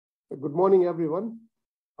Good morning, everyone.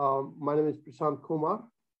 My name is Prashant Kumar,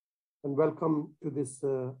 and welcome to this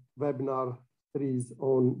webinar series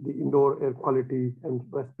on the indoor air quality and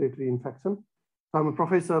respiratory infection. I'm a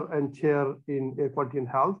professor and chair in air quality and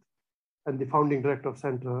health, and the founding director of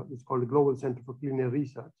center, which is called the Global Center for Clean Air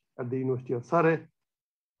Research at the University of Surrey.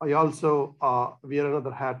 I also wear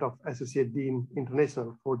another hat of Associate Dean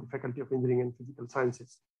International for the Faculty of Engineering and Physical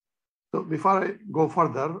Sciences. So before I go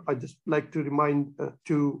further, I'd just like to remind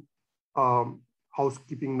two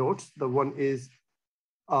housekeeping notes. The one is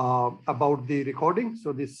about the recording.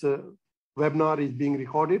 So this webinar is being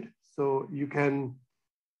recorded, so you can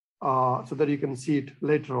so that you can see it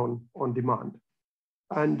later on demand.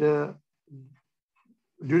 And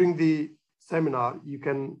during the seminar, you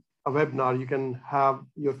can have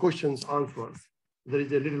your questions answered. There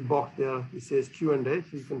is a little box there. It says Q&A,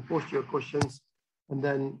 so you can post your questions, and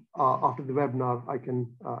then after the webinar, I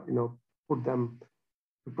can put them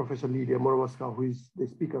to Professor Lidia Morawska, who is the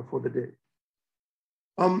speaker for the day.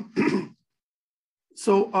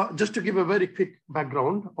 Just to give a very quick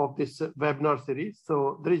background of this webinar series.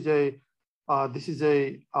 So there is this is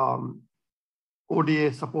a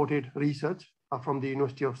ODA supported research from the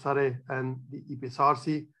University of Surrey and the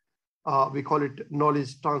EPSRC. We call it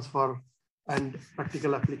knowledge transfer and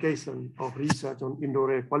practical application of research on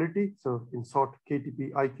indoor air quality. So in short,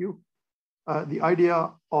 KTP-IAQ. The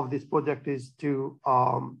idea of this project is to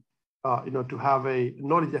have a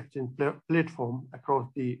knowledge exchange platform across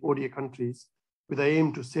the ODA countries with the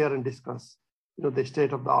aim to share and discuss the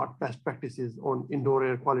state-of-the-art best practices on indoor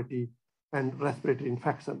air quality and respiratory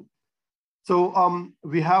infection. So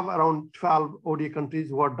we have around 12 ODA countries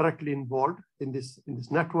who are directly involved in this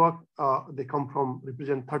network. They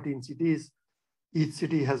represent 13 cities. Each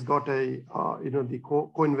city has got a the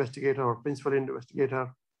co-investigator or principal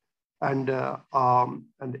investigator, and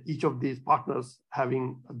each of these partners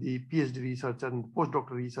having the PhD research and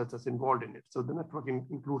postdoctoral researchers involved in it. So the network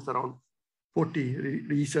includes around 40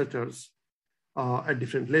 researchers at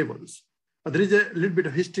different levels. There is a little bit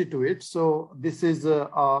of history to it. So this is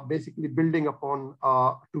basically building upon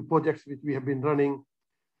two projects which we have been running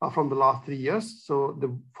from the last 3 years. So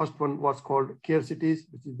the first one was called CARE Cities,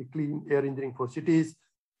 which is the Clean Air Engineering for Cities.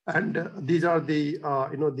 And these are the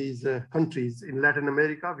these countries in Latin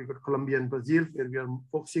America. We got Colombia and Brazil, where we are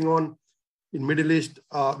focusing on. In Middle East,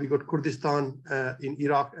 we got Kurdistan, in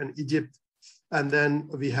Iraq and Egypt, and then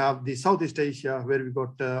we have the Southeast Asia, where we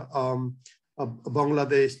got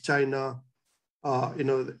Bangladesh, China,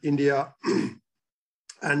 India,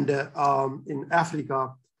 and in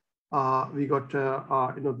Africa, we got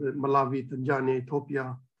the Malawi, Tanzania,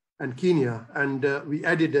 Ethiopia, and Kenya, and we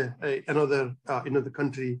added another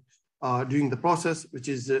country during the process, which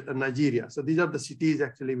is Nigeria. So these are the cities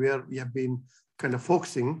actually where we have been kind of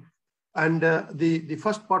focusing. And the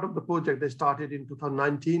first part of the project, they started in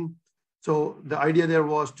 2019. So the idea there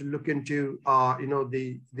was to look into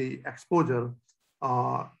the exposure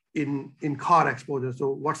in car exposure.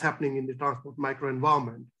 So what's happening in the transport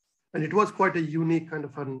microenvironment, and it was quite a unique kind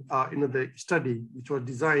of an the study which was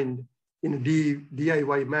designed in a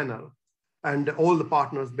DIY manner, and all the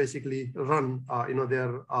partners basically run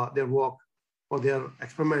their work or their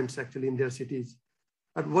experiments actually in their cities.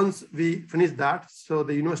 And once we finished that, so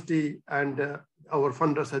the university and our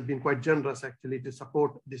funders have been quite generous actually to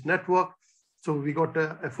support this network. So we got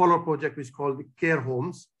a follow-up project which is called the Care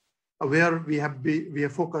Homes, where we have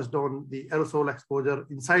focused on the aerosol exposure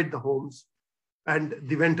inside the homes and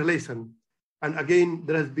the ventilation. And again,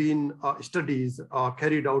 there has been studies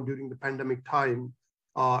carried out during the pandemic time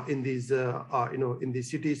in these in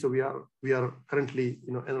these cities. So we are currently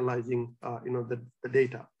analyzing the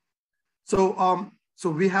data. So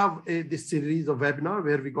we have this series of webinar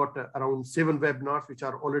where we got around 7 webinars which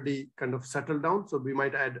are already kind of settled down. So we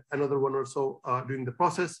might add another one or so during the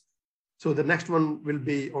process. So the next one will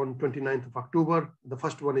be on 29th of October. The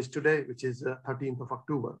first one is today, which is 13th of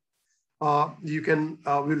October. You can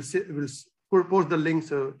we'll post the link.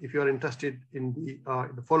 So if you are interested in the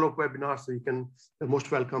follow-up webinar, so you're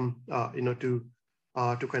most welcome to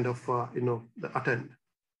kind of attend.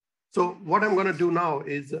 So what I'm going to do now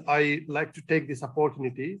is I like to take this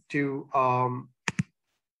opportunity to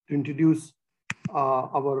introduce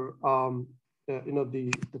our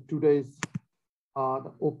the 2 days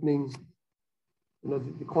the opening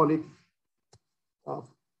the colleague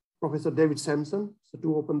Professor David Sampson, so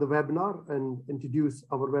to open the webinar and introduce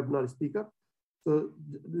our webinar speaker. So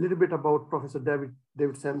a little bit about Professor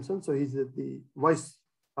David Sampson. So he's the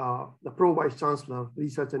Pro Vice Chancellor,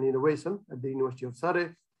 Research and Innovation at the University of Surrey,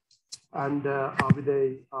 and with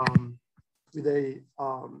a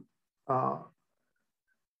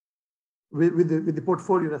with the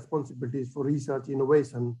portfolio responsibilities for research,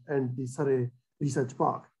 innovation, and the Surrey Research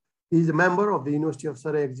Park. He is a member of the University of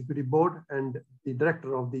Surrey Executive Board and the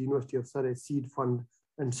director of the University of Surrey Seed Fund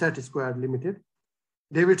and Set Squared Limited.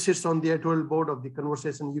 David sits on the editorial board of the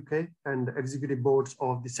Conversation UK and executive boards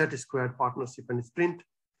of the Set Squared Partnership and Sprint.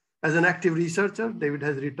 As an active researcher, David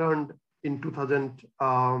has returned in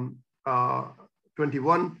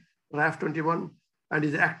 2021, RAF 21, and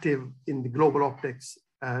is active in the global optics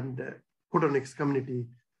and photonics community,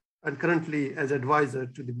 and currently as advisor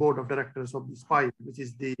to the board of directors of the SPI, which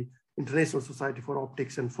is the International Society for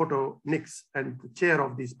Optics and Photonics, and the chair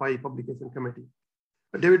of the SPI Publication Committee.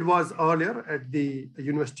 David was earlier at the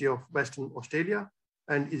University of Western Australia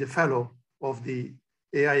and is a fellow of the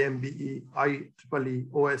AIMBE, IEEE,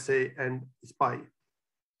 OSA, and SPI.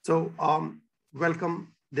 So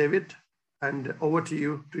welcome, David, and over to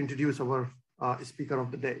you to introduce our speaker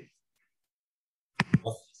of the day.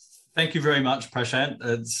 Thank you very much, Prashant.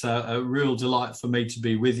 It's a real delight for me to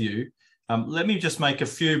be with you. Let me just make a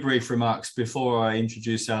few brief remarks before I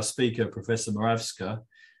introduce our speaker, Professor Morawska.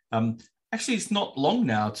 Actually, it's not long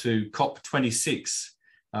now to COP26.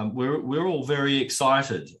 We're all very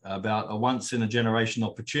excited about a once-in-a-generation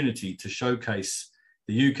opportunity to showcase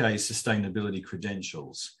the UK's sustainability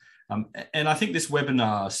credentials. And I think this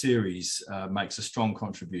webinar series makes a strong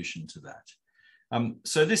contribution to that.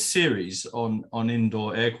 So this series on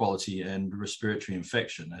indoor air quality and respiratory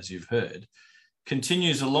infection, as you've heard,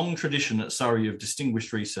 continues a long tradition at Surrey of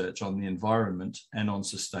distinguished research on the environment and on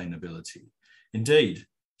sustainability. Indeed,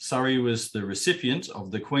 Surrey was the recipient of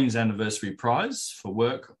the Queen's Anniversary Prize for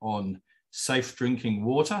work on safe drinking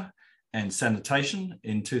water and sanitation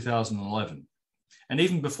in 2011. And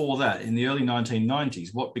even before that, in the early 1990s,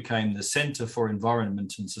 what became the Centre for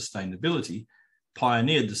Environment and Sustainability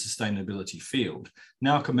pioneered the sustainability field,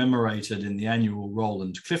 now commemorated in the annual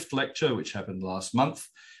Roland Clift Lecture, which happened last month.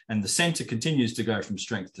 And the centre continues to go from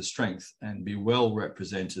strength to strength and be well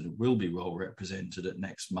represented, will be well represented at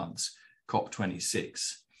next month's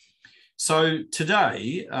COP26. So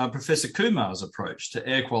today, Professor Kumar's approach to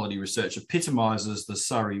air quality research epitomises the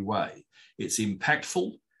Surrey way. It's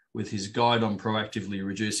impactful, with his guide on proactively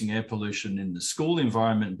reducing air pollution in the school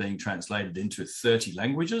environment being translated into 30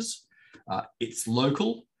 languages. It's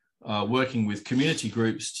local, working with community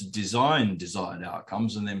groups to design desired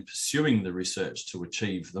outcomes and then pursuing the research to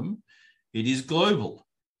achieve them. It is global,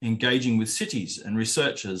 engaging with cities and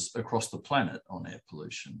researchers across the planet on air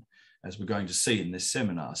pollution, as we're going to see in this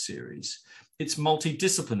seminar series. It's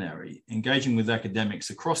multidisciplinary, engaging with academics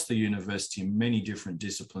across the university in many different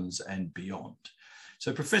disciplines and beyond.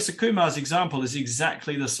 So Professor Kumar's example is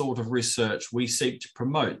exactly the sort of research we seek to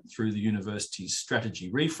promote through the university's strategy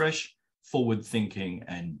refresh, forward thinking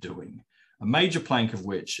and doing, a major plank of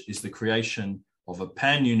which is the creation of a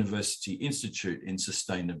pan-university institute in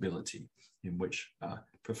sustainability, in which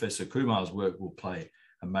Professor Kumar's work will play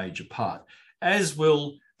a major part, as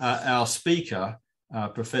will our speaker,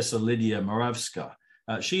 Professor Lidia Morawska.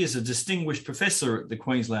 She is a distinguished professor at the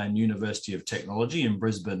Queensland University of Technology in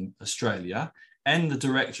Brisbane, Australia, and the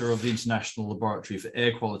director of the International Laboratory for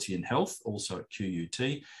Air Quality and Health, also at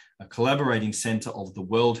QUT, a collaborating centre of the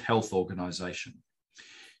World Health Organization.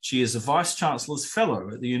 She is a Vice-Chancellor's Fellow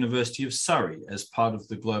at the University of Surrey as part of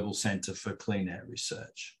the Global Centre for Clean Air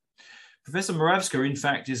Research. Professor Morawska, in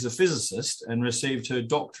fact, is a physicist and received her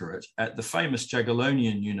doctorate at the famous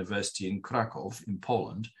Jagiellonian University in Krakow in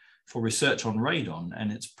Poland for research on radon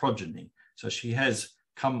and its progeny. So she has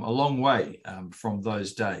come a long way from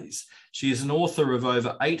those days. She is an author of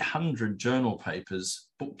over 800 journal papers,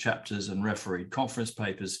 book chapters and refereed conference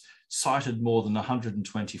papers, cited more than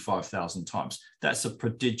 125,000 times. That's a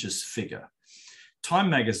prodigious figure.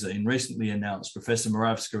 Time magazine recently announced Professor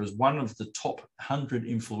Morawska as one of the top 100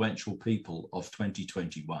 influential people of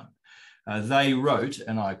 2021. They wrote,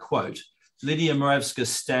 and I quote, "Lidia Morawska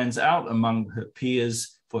stands out among her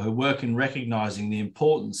peers for her work in recognising the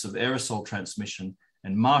importance of aerosol transmission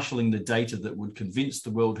and marshalling the data that would convince the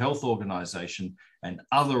World Health Organization and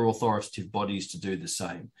other authoritative bodies to do the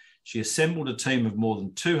same. She assembled a team of more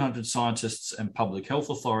than 200 scientists and public health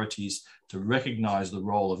authorities to recognise the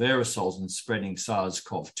role of aerosols in spreading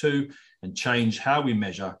SARS-CoV-2 and change how we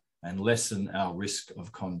measure and lessen our risk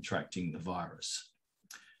of contracting the virus."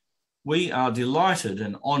 We are delighted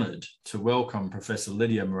and honoured to welcome Professor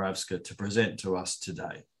Lidia Morawska to present to us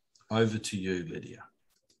today. Over to you, Lidia.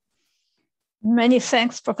 Many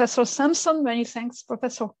thanks, Professor Sampson. Many thanks,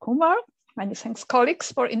 Professor Kumar. Many thanks,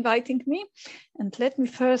 colleagues, for inviting me. And let me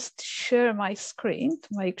first share my screen to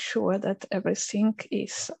make sure that everything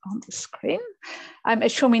is on the screen. I'm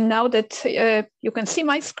assuming now that you can see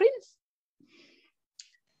my screen.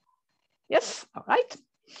 Yes, all right.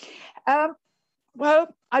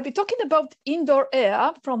 Well, I'll be talking about indoor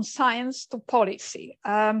air from science to policy.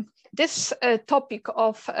 This topic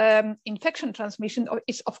of infection transmission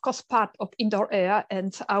is, of course, part of indoor air,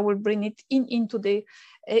 and I will bring it into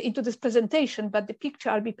this presentation, but the picture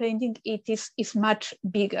I'll be painting is much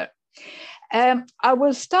bigger. I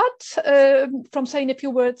will start from saying a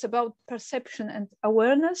few words about perception and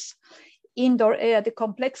awareness, indoor air, the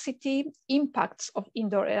complexity, impacts of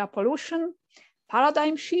indoor air pollution,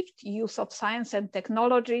 paradigm shift, use of science and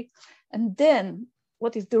technology, and then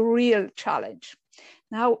what is the real challenge.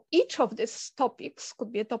 Now, each of these topics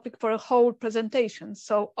could be a topic for a whole presentation.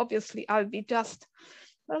 So obviously I'll be just,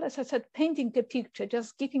 well, as I said, painting a picture,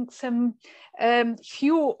 just giving some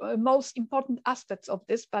few most important aspects of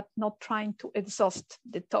this, but not trying to exhaust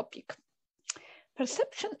the topic.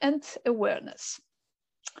 Perception and awareness.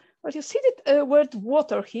 Well, you see the word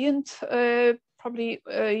water here, and probably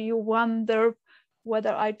you wonder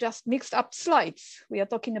whether I just mixed up slides. We are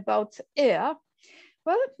talking about air.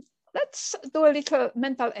 Well, let's do a little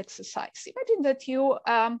mental exercise. Imagine that you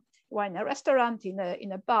were in a restaurant,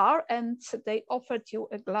 in a bar, and they offered you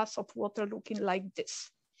a glass of water looking like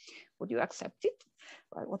this. Would you accept it?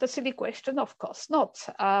 Well, what a silly question, of course not.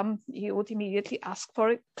 You would immediately ask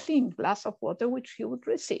for a clean glass of water, which you would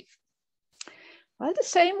receive. Well, the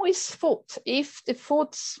same with food. If the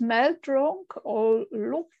food smelled wrong or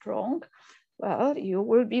looked wrong, well, you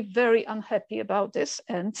will be very unhappy about this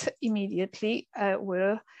and immediately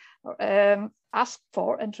will ask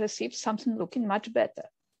for and receive something looking much better.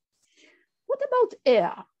 What about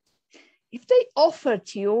air? If they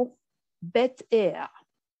offered you bad air,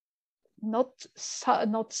 not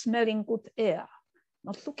smelling good air,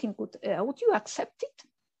 not looking good air, would you accept it?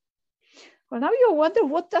 Well, now you wonder,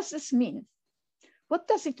 what does this mean? What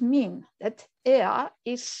does it mean that air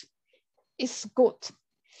is good?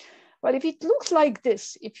 Well, if it looks like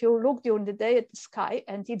this, if you look during the day at the sky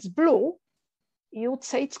and it's blue, you would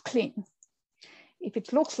say it's clean. If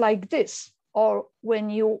it looks like this, or when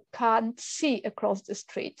you can't see across the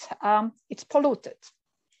street, it's polluted.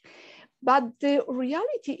 But the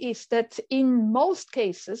reality is that in most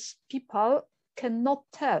cases, people cannot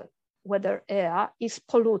tell whether air is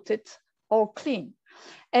polluted or clean.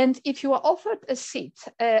 And if you are offered a seat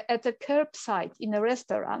at a curbside in a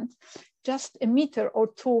restaurant, just a meter or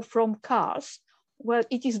two from cars, well,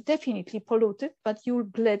 it is definitely polluted, but you'll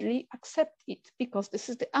gladly accept it because this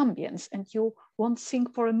is the ambience and you won't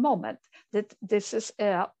think for a moment that this is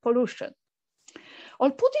air pollution.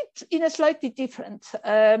 I'll put it in a slightly different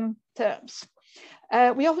terms.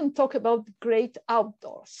 We often talk about great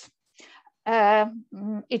outdoors.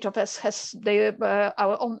 Each of us has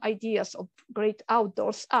our own ideas of great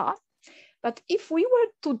outdoors are. But if we were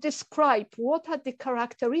to describe what are the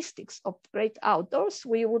characteristics of great outdoors,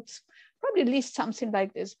 we would probably list something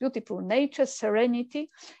like this: beautiful nature, serenity,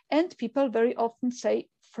 and people very often say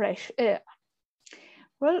fresh air.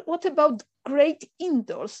 Well, what about great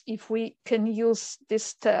indoors, if we can use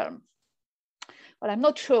this term? Well, I'm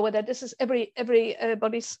not sure whether this is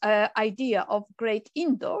everybody's idea of great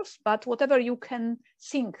indoors, but whatever you can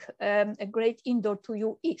think a great indoor to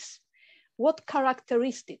you is. What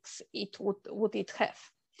characteristics would it have?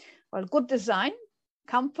 Well, good design,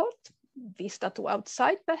 comfort, vista to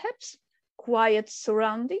outside perhaps, quiet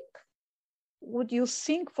surrounding. Would you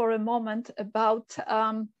think for a moment about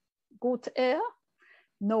good air?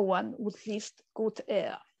 No one would list good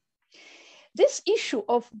air. This issue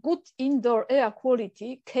of good indoor air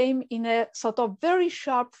quality came in a sort of very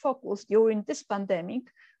sharp focus during this pandemic,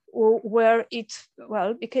 where it,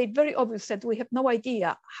 well, became very obvious that we have no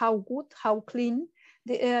idea how good, how clean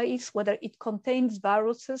the air is, whether it contains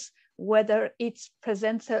viruses, whether it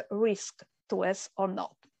presents a risk to us or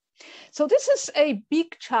not. So this is a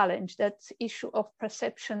big challenge, that issue of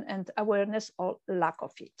perception and awareness or lack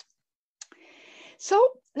of it. So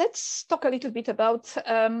let's talk a little bit about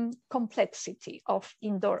complexity of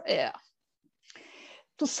indoor air.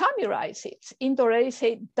 To summarize it, indoor air is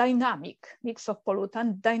a dynamic mix of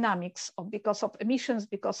pollutant dynamics because of emissions,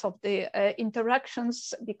 because of the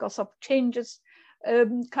interactions, because of changes,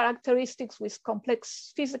 characteristics with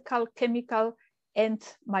complex physical, chemical, and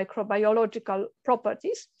microbiological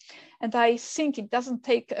properties. And I think it doesn't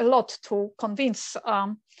take a lot to convince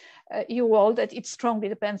you all that it strongly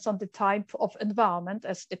depends on the type of environment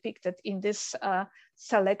as depicted in this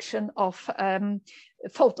selection of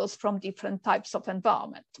photos from different types of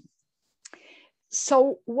environment.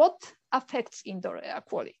 So what affects indoor air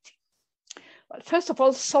quality? Well, first of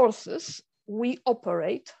all, sources we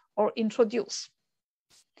operate or introduce.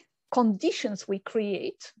 Conditions we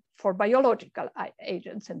create for biological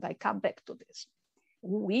agents, and I come back to this.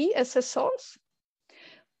 we as a source,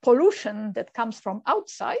 pollution that comes from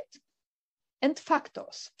outside, and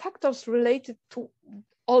factors related to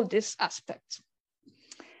all these aspects.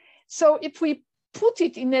 So if we put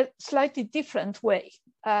it in a slightly different way,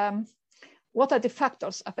 what are the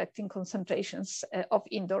factors affecting concentrations of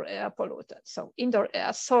indoor air pollutants? So indoor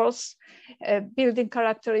air source, building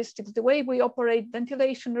characteristics, the way we operate,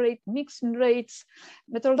 ventilation rate, mixing rates,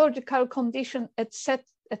 meteorological condition, etc.,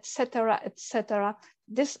 etc., etc.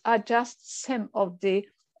 These are just some of the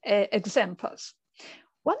examples.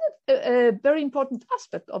 One very important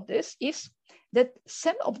aspect of this is that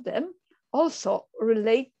some of them also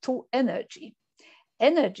relate to energy.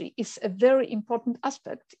 Energy is a very important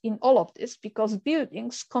aspect in all of this because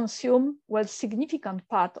buildings consume, well, significant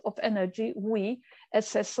part of energy we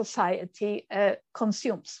as a society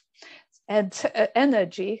consumes. And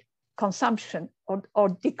energy consumption or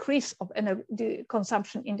decrease of energy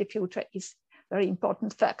consumption in the future is a very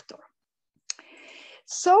important factor.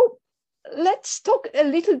 So let's talk a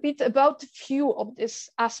little bit about a few of these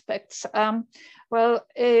aspects. Air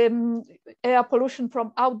pollution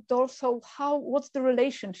from outdoors. So what's the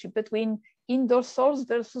relationship between indoor source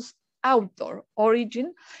versus outdoor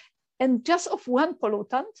origin? And just of one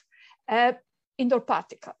pollutant, indoor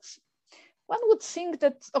particles. One would think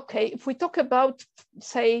that, okay, if we talk about,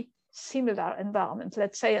 say, similar environment,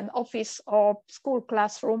 let's say an office or school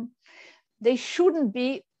classroom, they shouldn't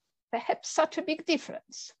be perhaps such a big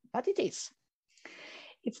difference, but it is.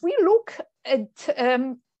 If we look at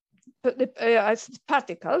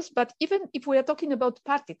particles, but even if we are talking about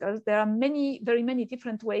particles, there are very many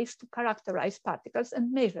different ways to characterize particles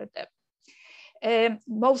and measure them.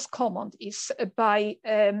 Most common is by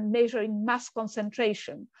measuring mass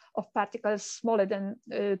concentration of particles smaller than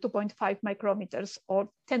 2.5 micrometers or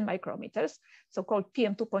 10 micrometers, so-called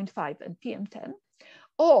PM2.5 and PM10,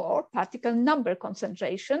 or particle number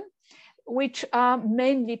concentration, which are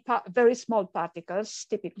mainly very small particles,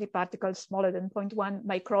 typically particles smaller than 0.1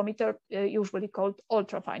 micrometer, usually called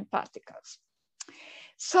ultrafine particles.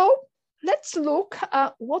 So let's look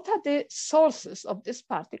at what are the sources of these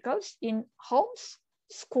particles in homes,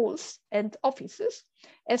 schools, and offices,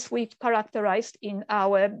 as we've characterized in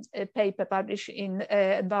our paper published in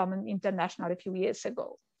Environment International a few years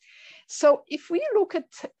ago. So if we look at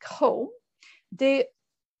home, the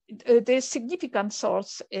significant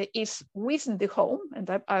source is within the home,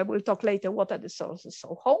 and I will talk later what are the sources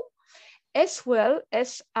of home, as well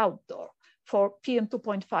as outdoor for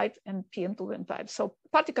PM2.5 and PM2.5. So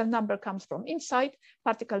particle number comes from inside,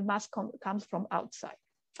 particle mass comes from outside.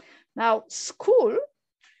 Now school,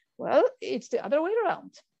 well, it's the other way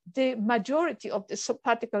around. The majority of the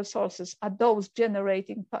particle sources are those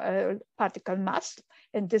generating particle mass,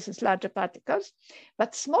 and this is larger particles,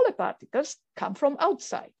 but smaller particles come from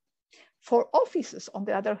outside. For offices, on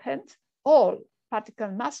the other hand, all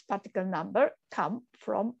particle mass, particle number come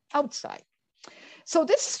from outside. So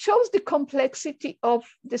this shows the complexity of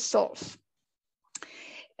the source.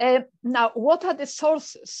 Now, what are the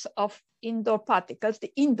sources of indoor particles,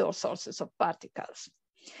 the indoor sources of particles?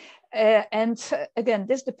 And again,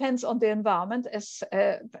 this depends on the environment, as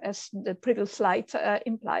the previous slide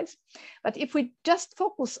implies. But if we just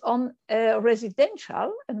focus on a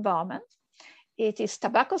residential environment, it is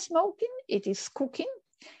tobacco smoking, it is cooking,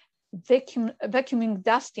 vacuuming,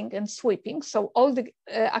 dusting, and sweeping. So all the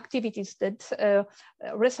activities that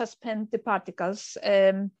resuspend the particles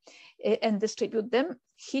and distribute them,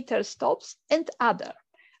 heater stoves, and other,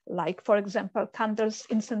 like, for example, candles,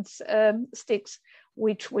 incense sticks,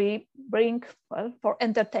 which we bring, well, for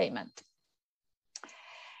entertainment.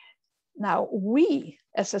 Now, we,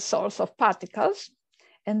 as a source of particles,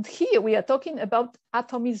 and here we are talking about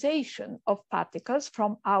atomization of particles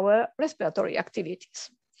from our respiratory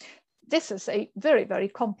activities. This is a very, very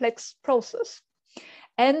complex process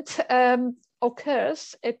and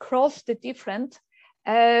occurs across the different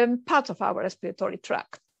parts of our respiratory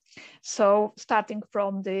tract. So starting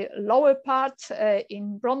from the lower part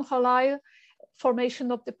in bronchial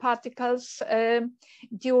formation of the particles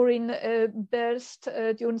during burst,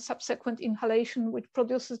 during subsequent inhalation, which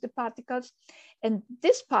produces the particles. And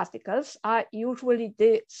these particles are usually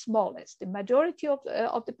the smallest. The majority of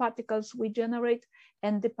the particles we generate,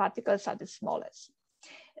 and the particles are the smallest.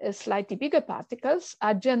 Slightly bigger particles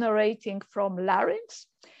are generating from larynx.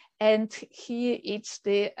 And here it's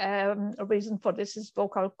the reason for this is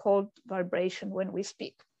vocal cord vibration when we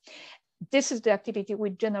speak. this is the activity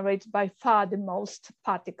which generates by far the most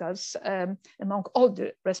particles among all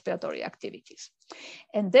the respiratory activities.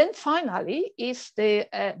 And then finally is the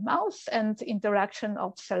mouth and interaction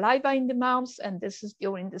of saliva in the mouth, and this is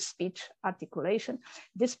during the speech articulation.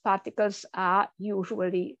 These particles are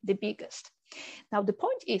usually the biggest. Now the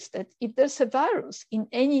point is that if there's a virus in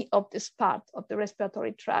any of this part of the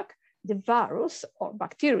respiratory tract, the virus or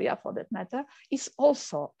bacteria for that matter is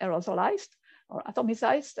also aerosolized or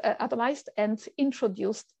atomized and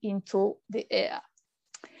introduced into the air.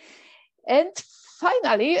 And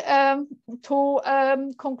finally,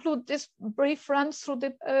 to conclude this brief run through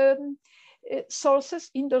the sources,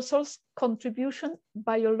 indoor source contribution,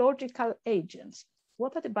 biological agents.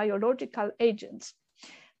 What are the biological agents?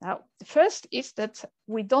 Now, the first is that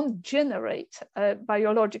we don't generate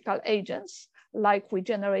biological agents like we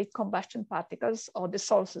generate combustion particles or the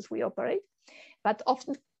sources we operate, but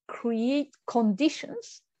often create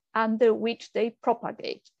conditions under which they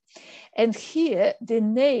propagate. And here the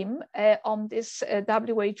name on this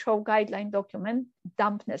WHO guideline document,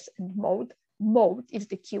 dampness and mold is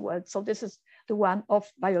the keyword. So this is the one of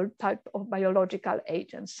type of biological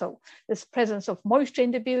agents. So this presence of moisture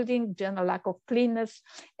in the building, general lack of cleanness,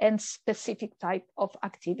 and specific type of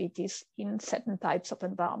activities in certain types of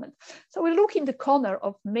environment. So we look in the corner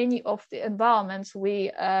of many of the environments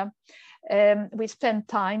we spend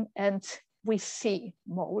time and we see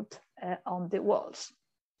mold on the walls.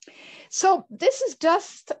 So this is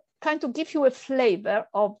just kind of give you a flavor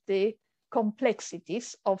of the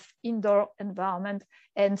complexities of indoor environment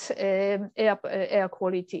and air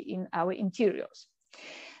quality in our interiors.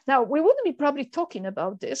 Now, we wouldn't be probably talking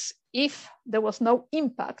about this if there was no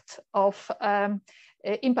impact of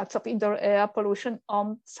impacts of indoor air pollution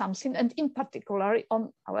on something, and in particular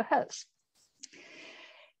on our health.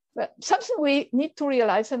 But something we need to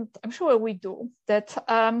realize, and I'm sure we do, that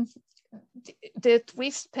we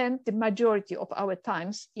spend the majority of our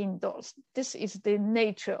times indoors. This is the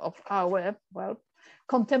nature of our, well,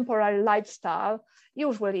 contemporary lifestyle,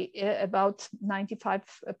 usually about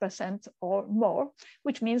 95% or more,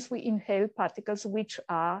 which means we inhale particles which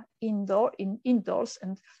are indoors,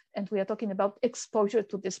 and we are talking about exposure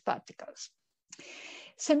to these particles.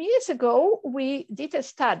 Some years ago, we did a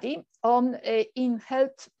study on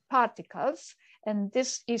inhaled particles, and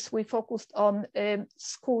this is, we focused on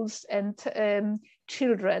schools and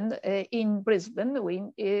children in Brisbane. We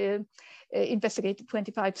investigated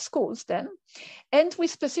 25 schools then. And we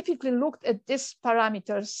specifically looked at this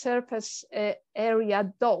parameter, surface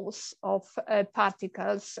area dose of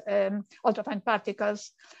particles, ultrafine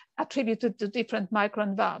particles attributed to different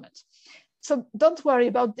microenvironments. So don't worry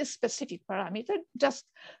about this specific parameter, just,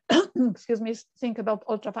 excuse me, think about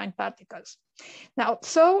ultrafine particles. Now,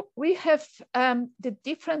 so we have the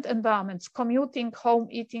different environments, commuting, home,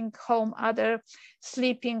 eating, home, other,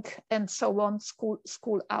 sleeping, and so on,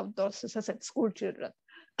 school outdoors, as I said, school children.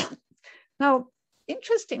 Now,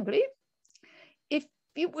 interestingly, if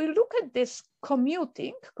we look at this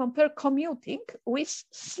commuting, compare commuting with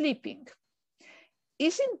sleeping,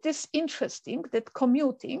 isn't this interesting that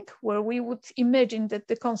commuting, where we would imagine that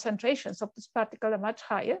the concentrations of this particle are much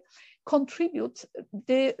higher, contributes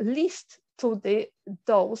the least to the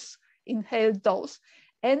dose, inhaled dose,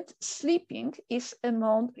 and sleeping is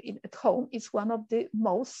among, at home, is one of the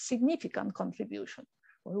most significant contribution.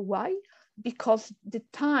 Well, why? Because the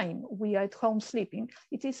time we are at home sleeping,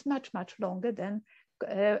 it is much, much longer than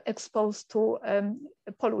exposed to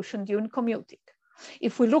pollution during commuting.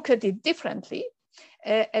 If we look at it differently,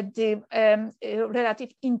 at the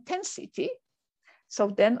relative intensity, so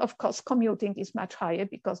then of course commuting is much higher,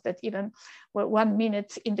 because that even 1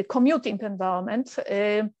 minute in the commuting environment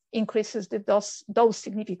increases the dose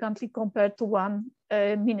significantly compared to 1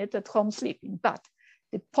 minute at home sleeping. But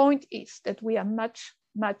the point is that we are much,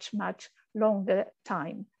 much, much longer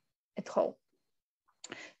time at home,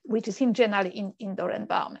 which is in general in indoor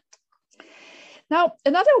environment. Now,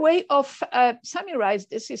 another way of summarize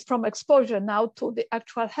this is from exposure now to the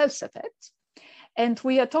actual health effects. And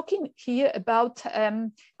we are talking here about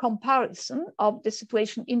comparison of the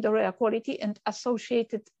situation indoor air quality and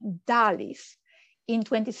associated DALYs in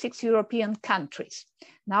 26 European countries.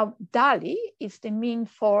 Now, DALY is the mean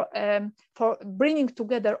for bringing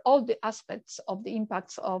together all the aspects of the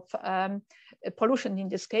impacts of pollution in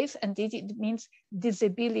this case, and it means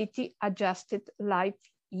disability adjusted life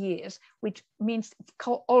years, which means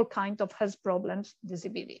all kinds of health problems,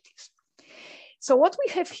 disabilities. So what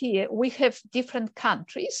we have here, we have different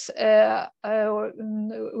countries with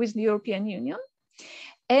the European Union,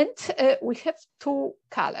 and we have 2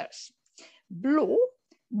 colors. Blue,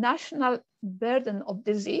 national burden of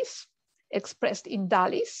disease, expressed in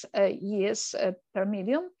DALYs, years per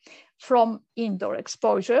million, from indoor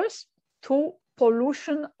exposures to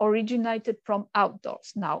pollution originated from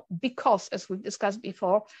outdoors. Now, because, as we've discussed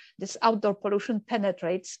before, this outdoor pollution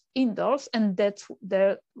penetrates indoors, and that's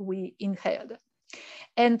there we inhale them.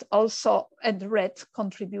 And also a red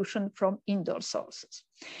contribution from indoor sources.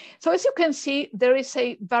 So as you can see, there is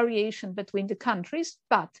a variation between the countries,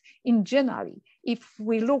 but in general, if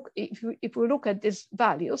we look at these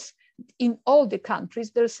values, in all the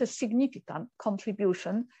countries, there's a significant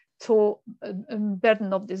contribution to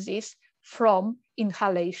burden of disease from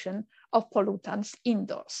inhalation of pollutants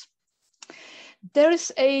indoors. There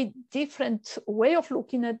is a different way of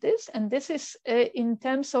looking at this, and this is in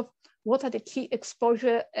terms of what are the key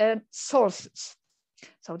exposure sources.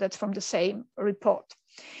 So that's from the same report.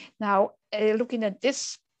 Now, looking at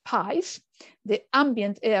this pies, the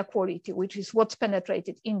ambient air quality, which is what's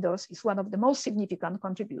penetrated indoors, is one of the most significant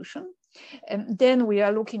contribution. And then we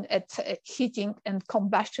are looking at heating and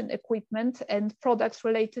combustion equipment and products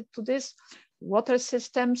related to this, water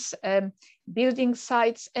systems, building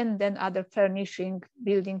sites, and then other furnishing,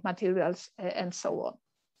 building materials, and so on.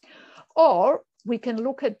 Or we can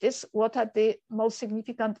look at this, what are the most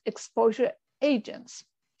significant exposure agents,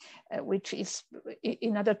 which is,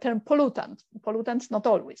 in other terms, pollutants, not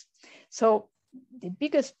always. So the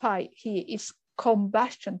biggest pie here is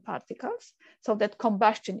combustion particles. So that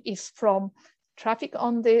combustion is from traffic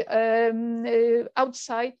on the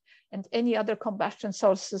outside and any other combustion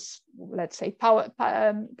sources, let's say power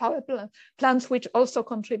plants, which also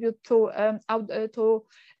contribute to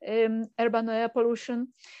urban air pollution.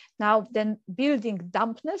 Now then, building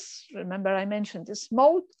dampness, remember I mentioned this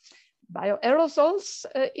mold, bioaerosols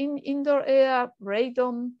in indoor air,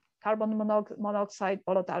 radon, carbon monoxide,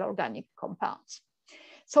 volatile organic compounds.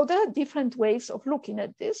 So there are different ways of looking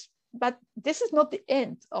at this, but this is not the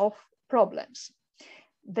end of problems.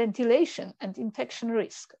 Ventilation and infection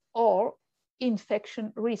risk, or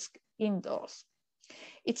infection risk indoors.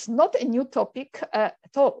 It's not a new topic at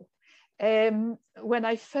all. When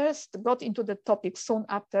I first got into the topic soon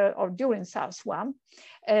after or during SARS-1,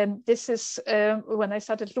 this is when I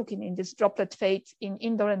started looking in this droplet fate in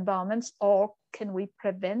indoor environments, or can we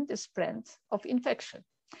prevent the spread of infection?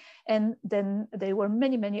 And then there were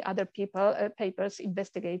many other papers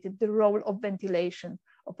investigated the role of ventilation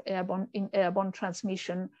of airborne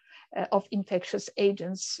transmission of infectious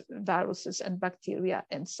agents, viruses and bacteria,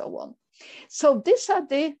 and so on. So these are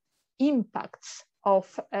the impacts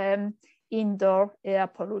of indoor air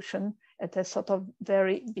pollution at a sort of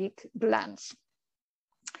very big glance.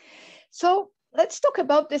 So let's talk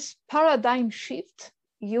about this paradigm shift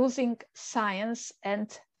using science and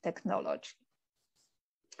technology.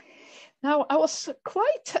 Now, I was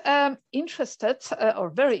quite interested,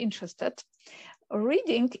 or very interested,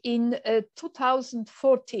 reading in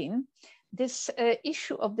 2014 this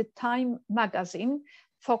issue of the Time magazine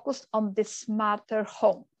focused on the smarter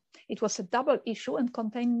home. It was a double issue and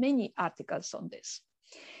contained many articles on this.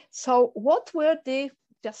 So what were the,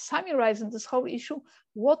 just summarizing this whole issue,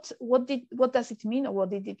 what does it mean, or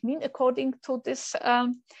what did it mean according to this,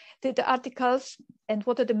 the articles, and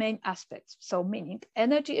what are the main aspects? So meaning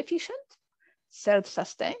energy efficient,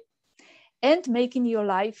 self-sustained, and making your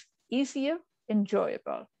life easier,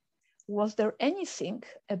 enjoyable. Was there anything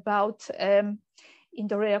about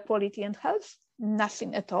indoor air quality and health?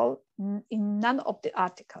 Nothing at all in none of the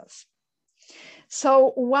articles.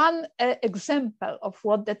 So one example of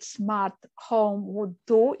what that smart home would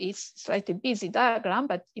do is slightly busy diagram,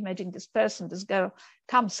 but imagine this person, this girl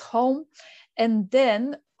comes home, and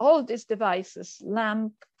then all these devices,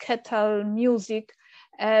 lamp, kettle, music,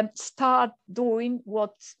 start doing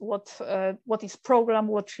what is programmed,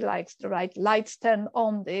 what she likes. The right lights turn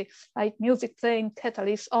on, the right music playing, kettle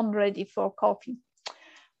is on, ready for coffee.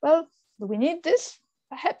 Well, do we need this?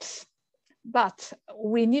 Perhaps, but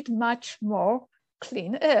we need much more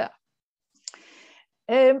clean air.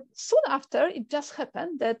 Soon after, it just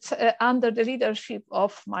happened that under the leadership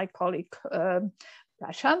of my colleague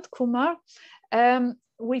Prashant Kumar,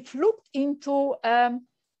 we've looked into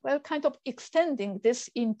well, kind of extending this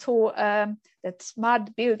into that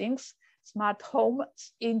smart buildings, smart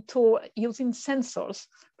homes, into using sensors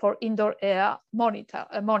for indoor air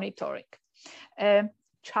monitoring.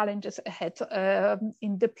 Challenges ahead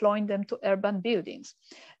in deploying them to urban buildings.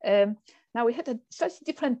 Now we had a slightly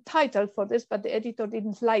different title for this, but the editor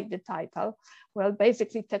didn't like the title. Well,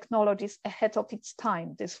 basically technologies ahead of its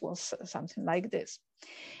time. This was something like this.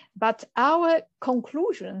 But our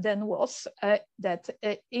conclusion then was that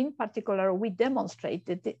in particular, we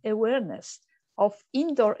demonstrated the awareness of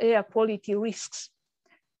indoor air quality risks.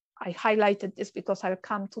 I highlighted this because I'll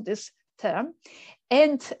come to this term,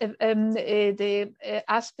 and the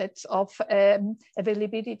aspects of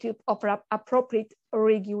availability of appropriate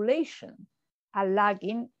regulation are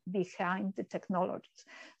lagging behind the technologies.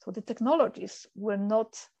 So the technologies were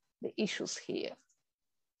not the issues here.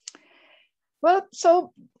 Well,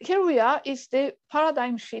 so here we are, is the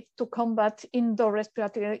paradigm shift to combat indoor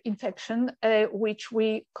respiratory infection, which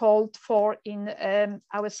we called for in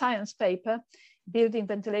our science paper, building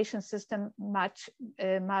ventilation system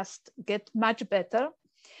must get much better.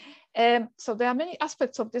 So there are many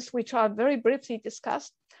aspects of this which are very briefly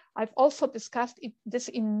discussed. I've also discussed this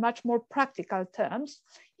in much more practical terms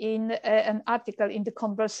in an article in The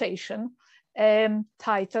Conversation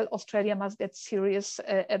titled "Australia Must Get Serious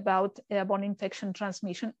About Airborne Infection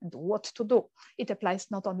Transmission and What to Do." It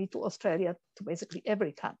applies not only to Australia, to basically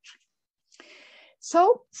every country.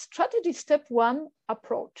 So strategy step one,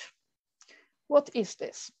 approach. What is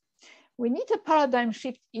this? We need a paradigm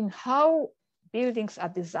shift in how buildings are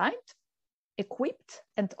designed, equipped,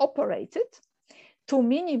 and operated to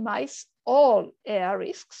minimize all air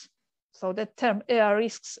risks. So the term air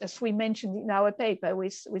risks, as we mentioned in our paper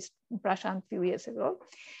with Prashant a few years ago,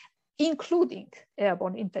 including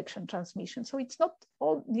airborne infection transmission. So it's not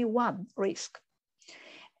only one risk.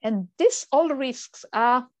 And these all risks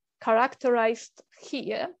are characterized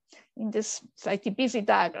here in this slightly busy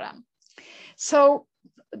diagram. So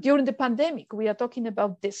during the pandemic, we are talking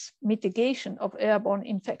about this mitigation of airborne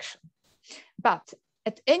infection. But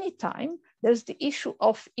at any time, there's the issue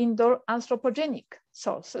of indoor anthropogenic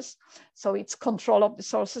sources. So it's control of the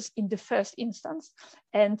sources in the first instance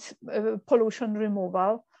and pollution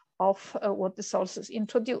removal of what the sources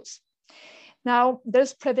introduce. Now,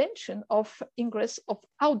 there's prevention of ingress of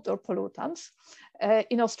outdoor pollutants.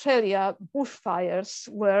 In Australia, bushfires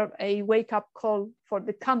were a wake-up call for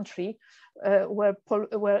the country where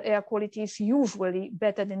air quality is usually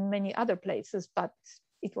better than many other places, but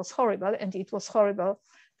it was horrible, and it was horrible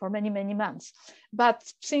for many, many months. But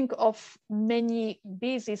think of many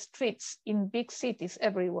busy streets in big cities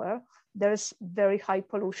everywhere. There's very high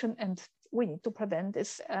pollution, and we need to prevent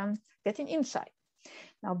this getting inside.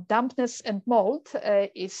 Now, dampness and mold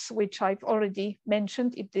is, which I've already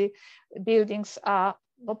mentioned, if the buildings are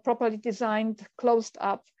not properly designed, closed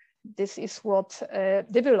up, this is what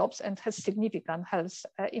develops and has significant health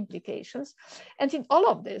implications. And in all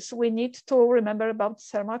of this, we need to remember about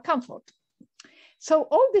thermal comfort. So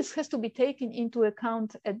all this has to be taken into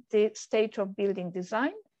account at the stage of building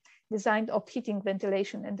design of heating,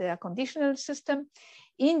 ventilation, and the air conditioner system,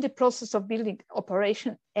 in the process of building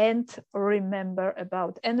operation, and remember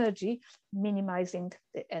about energy, minimizing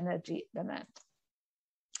the energy demand.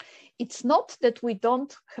 It's not that we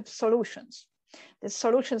don't have solutions. The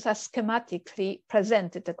solutions are schematically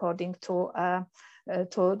presented according to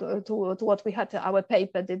what we had in our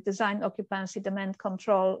paper, the design, occupancy, demand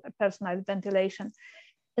control, personal ventilation.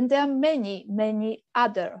 And there are many, many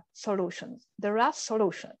other solutions. There are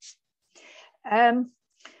solutions.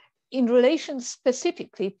 In relation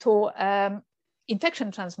specifically to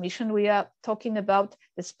infection transmission, we are talking about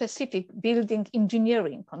the specific building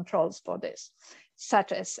engineering controls for this,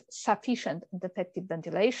 such as sufficient and effective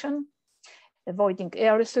ventilation, avoiding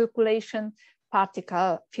air recirculation,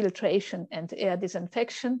 particle filtration, and air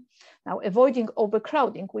disinfection. Now, avoiding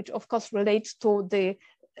overcrowding, which of course relates to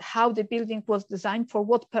how the building was designed, for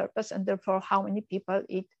what purpose, and therefore how many people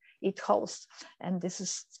it hosts. And this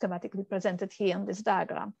is schematically presented here in this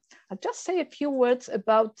diagram. I'll just say a few words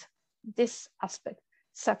about this aspect,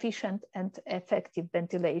 sufficient and effective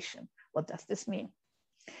ventilation. What does this mean?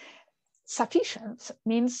 Sufficient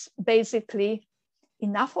means basically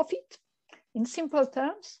enough of it, in simple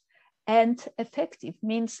terms, and effective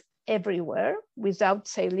means everywhere, without,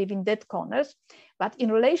 say, leaving dead corners. But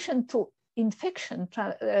in relation to infection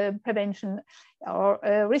prevention or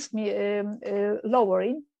risk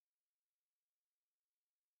lowering,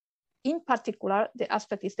 in particular, the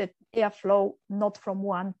aspect is that airflow not from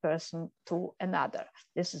one person to another.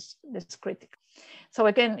 This is critical. So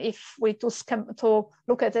again, if we to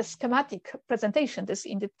look at the schematic presentation, this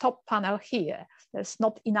in the top panel here, there's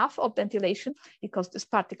not enough of ventilation because this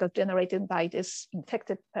particle generated by this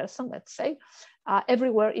infected person, let's say,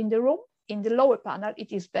 everywhere in the room. In the lower panel,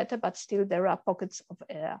 it is better, but still there are pockets of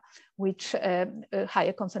air, which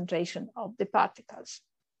higher concentration of the particles.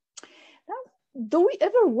 Now, do we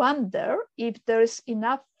ever wonder if there is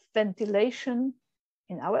enough ventilation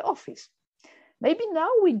in our office? Maybe now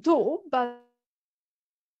we do, but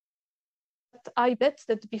I bet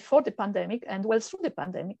that before the pandemic and well through the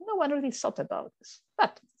pandemic, no one really thought about this.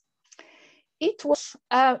 But it was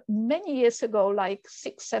many years ago, like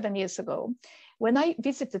 6-7 years ago, when I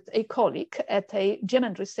visited a colleague at a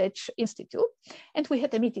German research institute, and we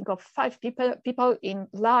had a meeting of 5 people in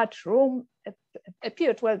large room,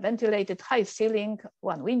 appeared well ventilated, high ceiling,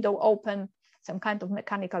 one window open, some kind of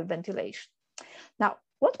mechanical ventilation. Now,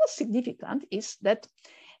 what was significant is that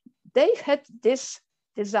they had this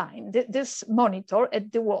design, this monitor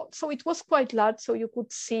at the wall. So it was quite large, so you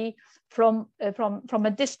could see from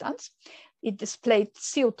a distance. It displayed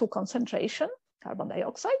CO2 concentration, carbon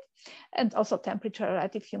dioxide, and also temperature,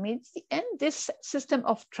 relative humidity, and this system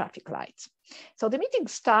of traffic lights. So the meeting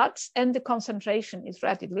starts and the concentration is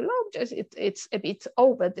relatively low, just it's a bit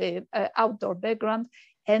over the outdoor background,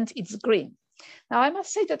 and it's green. Now I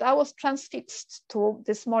must say that I was transfixed to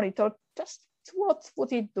this monitor, just what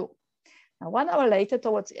would it do? Now 1 hour later,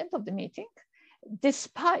 towards the end of the meeting,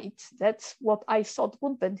 despite that what I thought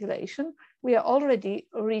good ventilation, we are already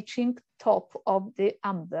reaching top of the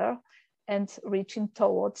amber and reaching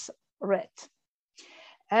towards red.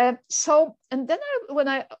 And then when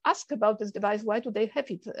I asked about this device, why do they have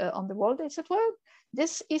it on the wall? They said, well,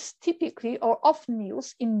 this is typically or often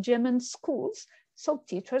used in German schools, so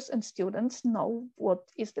teachers and students know what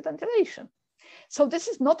is the ventilation. So this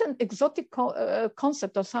is not an exotic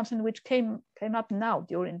concept or something which came up now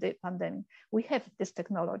during the pandemic. We have these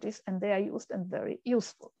technologies and they are used and very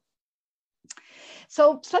useful.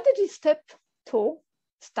 So strategy step 2,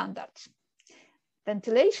 standards.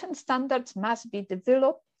 Ventilation standards must be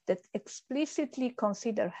developed that explicitly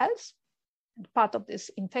consider health and part of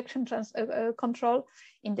this infection control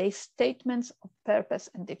in their statements of purpose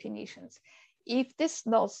and definitions. If this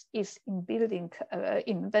loss is in building,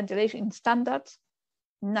 in ventilation standards,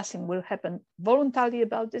 nothing will happen voluntarily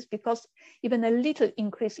about this, because even a little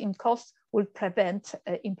increase in cost will prevent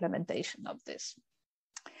implementation of this.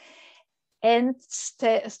 And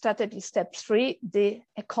strategy step 3, the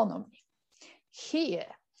economy. Here,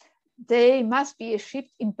 there must be a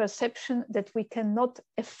shift in perception that we cannot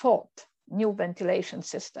afford new ventilation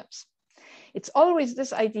systems. It's always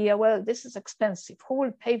this idea, well, this is expensive. Who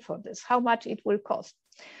will pay for this? How much it will cost?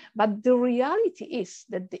 But the reality is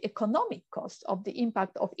that the economic cost of the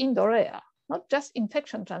impact of indoor air, not just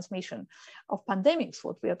infection transmission of pandemics,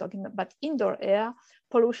 what we are talking about, but indoor air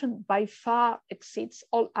pollution by far exceeds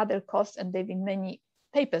all other costs. And there have been many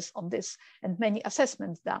papers on this and many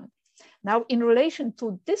assessments done. Now, in relation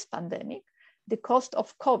to this pandemic, the cost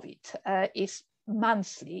of COVID is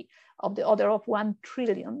monthly of the order of $1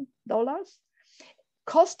 trillion.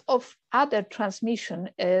 Cost of other transmission,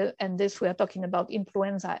 and this we are talking about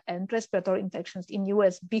influenza and respiratory infections in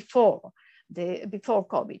US before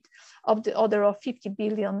COVID, of the order of $50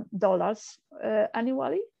 billion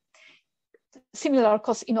annually. Similar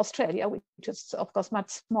cost in Australia, which is of course much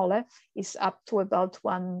smaller, is up to about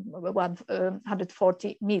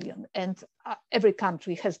 140 million. And every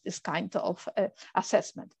country has this kind of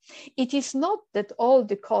assessment. It is not that all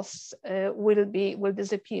the costs will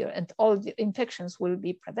disappear and all the infections will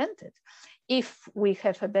be prevented if we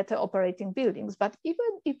have a better operating buildings. But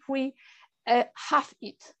even if we have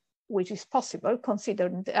it, which is possible,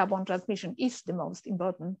 considering the airborne transmission is the most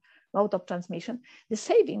important mode of transmission, the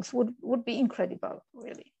savings would be incredible,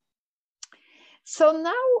 really. So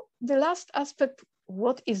now the last aspect,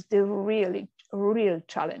 what is the real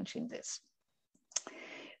challenge in this?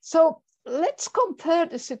 So let's compare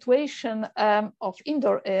the situation of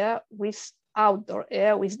indoor air with outdoor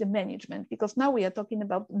air with the management, because now we are talking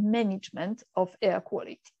about management of air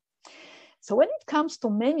quality. So when it comes to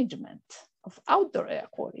management of outdoor air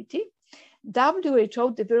quality,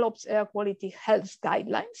 WHO develops air quality health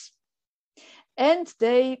guidelines, and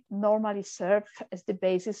they normally serve as the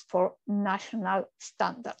basis for national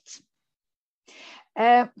standards.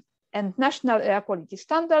 And national air quality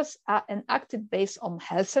standards are enacted based on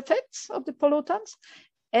health effects of the pollutants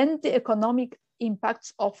and the economic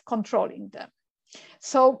impacts of controlling them.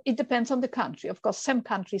 So it depends on the country. Of course, some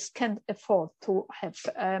countries can't afford to have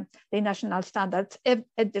the national standards at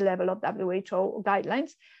the level of WHO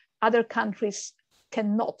guidelines. Other countries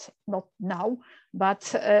cannot, not now,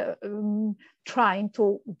 but trying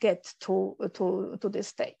to get to this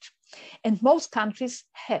stage. And most countries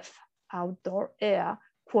have outdoor air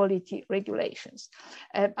quality regulations.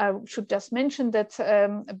 I should just mention that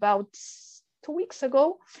about 2 weeks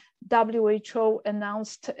ago, WHO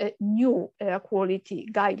announced new air quality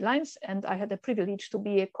guidelines, and I had the privilege to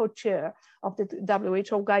be a co-chair of the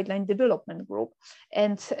WHO guideline development group.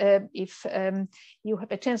 And if you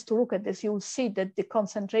have a chance to look at this, you'll see that the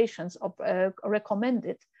concentrations of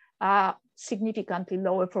recommended are significantly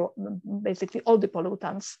lower for basically all the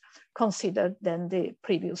pollutants considered than the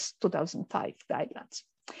previous 2005 guidelines.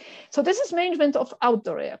 So this is management of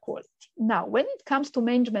outdoor air quality. Now, when it comes to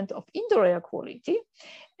management of indoor air quality,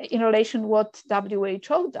 in relation to what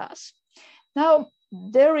WHO does, now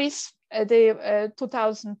there is the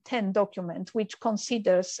 2010 document which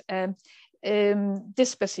considers this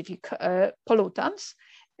specific pollutants.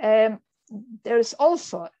 There is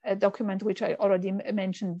also a document which I already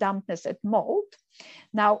mentioned, dampness and mold.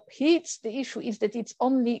 Now, the issue is that it's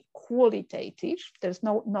only qualitative. There's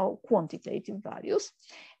no quantitative values.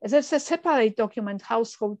 There's a separate document,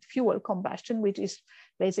 household fuel combustion, which is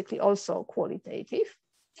basically also qualitative.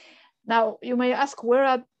 Now, you may ask,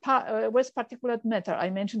 where's particulate matter? I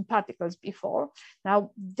mentioned particles before.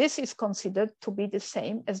 Now, this is considered to be the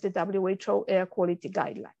same as the WHO air quality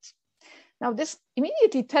guidelines. Now, this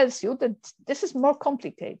immediately tells you that this is more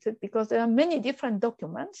complicated because there are many different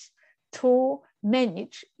documents to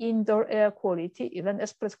manage indoor air quality, even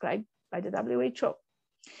as prescribed by the WHO.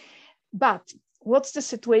 But what's the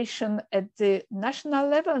situation at the national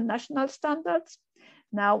level, national standards?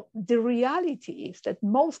 Now, the reality is that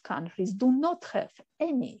most countries do not have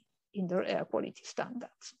any indoor air quality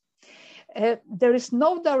standards. There is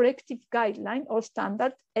no directive guideline or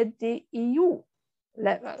standard at the EU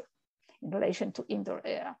level in relation to indoor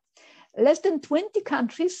air. Less than 20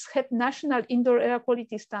 countries have national indoor air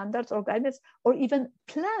quality standards or guidelines or even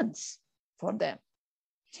plans for them.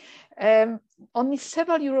 Only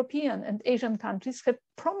several European and Asian countries have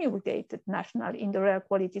promulgated national indoor air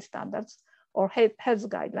quality standards or health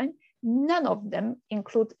guidelines. None of them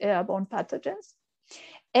include airborne pathogens.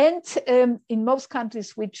 And in most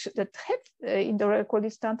countries that have indoor air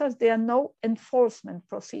quality standards, there are no enforcement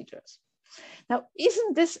procedures. Now,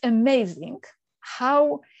 isn't this amazing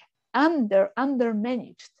how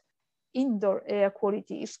undermanaged indoor air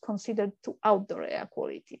quality is considered to outdoor air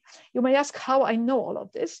quality? You may ask how I know all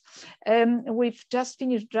of this. We've just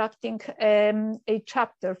finished drafting a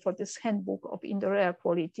chapter for this handbook of indoor air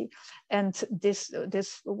quality, and this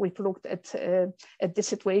we've looked at the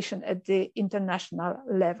situation at the international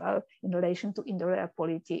level in relation to indoor air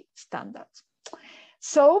quality standards.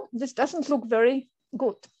 So this doesn't look very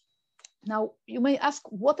good. Now, you may ask,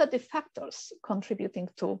 what are the factors contributing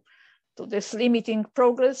to this limiting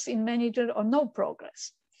progress in management or no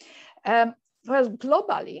progress? Well,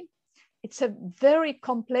 globally, it's a very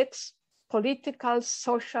complex political,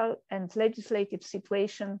 social, and legislative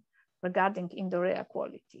situation regarding indoor air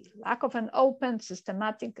quality. Lack of an open,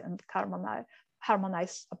 systematic, and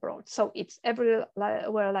harmonized approach. So it's everywhere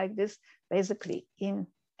like this, basically in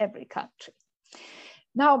every country.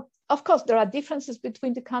 Now, of course, there are differences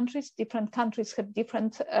between the countries. Different countries have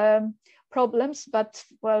different problems, but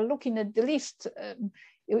while looking at the list,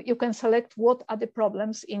 you can select what are the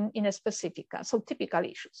problems in a specific case. So typical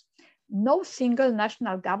issues. No single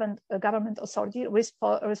national government authority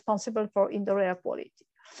responsible for indoor air quality.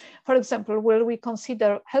 For example, where we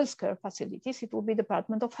consider healthcare facilities, it will be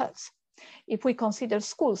Department of Health. If we consider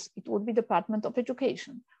schools, it would be Department of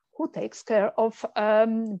Education. Who takes care of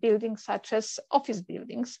buildings such as office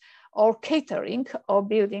buildings or catering or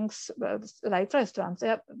buildings like restaurants?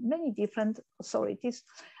 There are many different authorities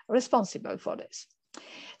responsible for this.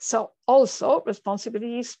 So also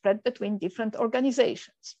responsibility is spread between different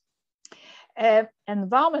organizations.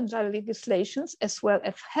 Environmental legislations as well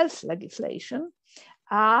as health legislation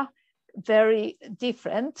are very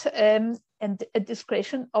different and at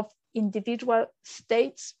discretion of individual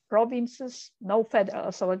states, provinces, no federal.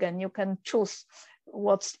 So again, you can choose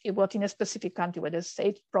what in a specific country, whether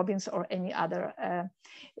state, province, or any other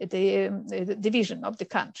the division of the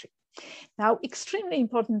country. Now, extremely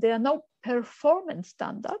important, there are no performance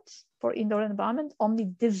standards for indoor environment, only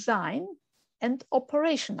design and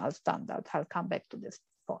operational standards. I'll come back to this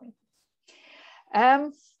point.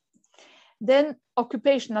 Then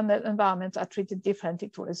occupational environments are treated differently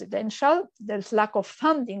to residential. There's lack of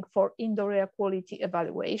funding for indoor air quality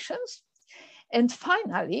evaluations. And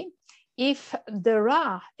finally, if there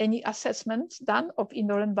are any assessments done of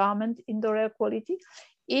indoor environment, indoor air quality,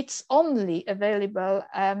 it's only available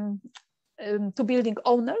to building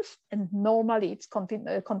owners, and normally it's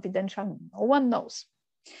confidential, no one knows.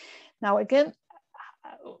 Now again,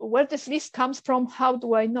 where this list comes from, how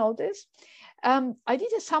do I know this? I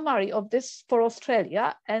did a summary of this for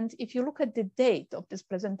Australia, and if you look at the date of this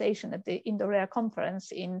presentation at the Indoor Air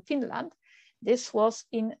Conference in Finland, this was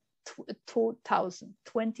in 2000,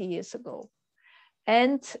 20 years ago.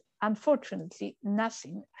 And unfortunately,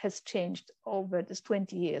 nothing has changed over this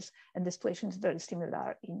 20 years, and the situation is very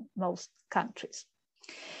similar in most countries.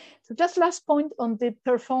 So just last point on the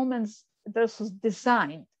performance versus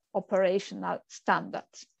design operational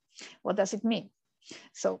standards. What does it mean?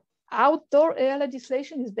 So outdoor air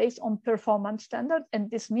legislation is based on performance standard, and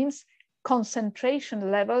this means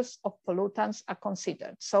concentration levels of pollutants are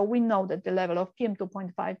considered. So we know that the level of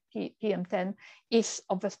PM2.5, PM10 is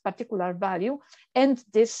of a particular value, and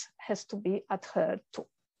this has to be adhered to.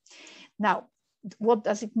 Now, what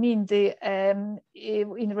does it mean in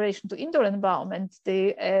relation to indoor environment,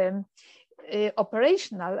 the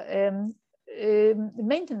operational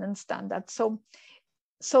maintenance standard? So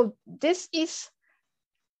this is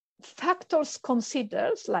factors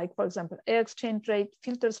considered, like, for example, air exchange rate,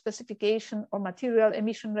 filter specification, or material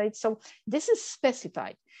emission rate. So this is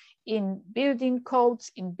specified in building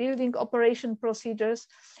codes, in building operation procedures,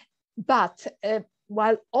 but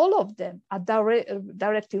while all of them are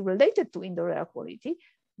directly related to indoor air quality,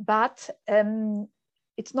 but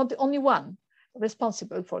it's not the only one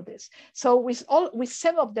responsible for this. So with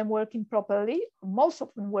some of them working properly, most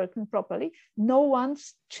of them working properly, no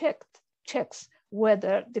one's checks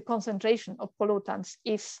whether the concentration of pollutants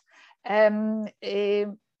is adherent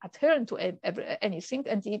to anything,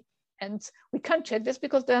 and we can't check this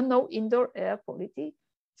because there are no indoor air quality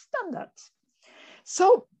standards.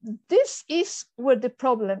 So this is where the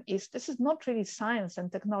problem is. This is not really science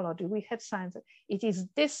and technology. We have science. It is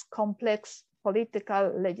this complex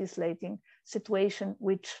political legislating situation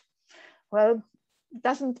which, well,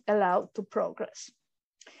 doesn't allow to progress.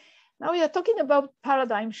 Now we are talking about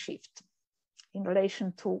paradigm shift in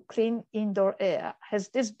relation to clean indoor air. Has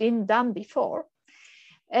this been done before?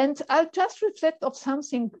 And I'll just reflect of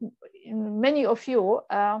something many of you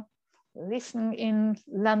listening in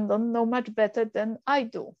London know much better than I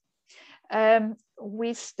do. Starting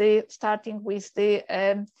with the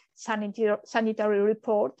sanitary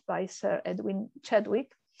report by Sir Edwin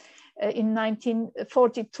Chadwick in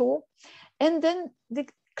 1942, and then the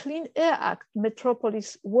Clean Air Act,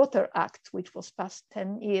 Metropolis Water Act, which was passed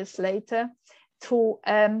 10 years later,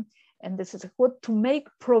 and this is a quote, to make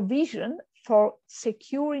provision for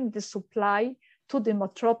securing the supply to the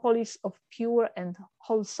metropolis of pure and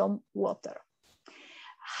wholesome water.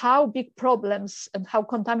 How big problems and how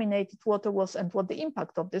contaminated water was and what the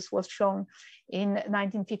impact of this was shown in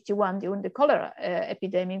 1951 during the cholera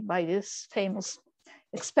epidemic by this famous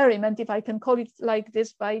experiment, if I can call it like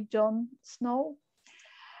this, by John Snow.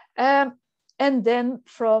 And then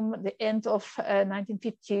from the end of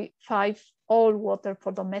 1955, all water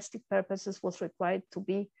for domestic purposes was required to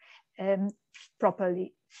be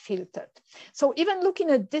properly filtered. So even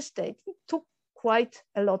looking at this date, it took quite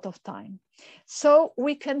a lot of time. So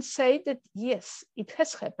we can say that, yes, it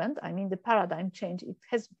has happened. I mean, the paradigm change, it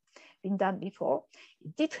has been done before.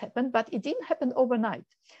 It did happen, but it didn't happen overnight.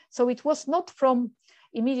 So it was not from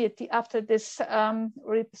immediately after this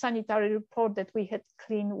sanitary report that we had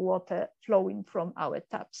clean water flowing from our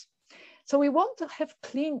taps. So we want to have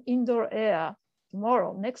clean indoor air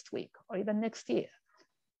tomorrow, next week, or even next year,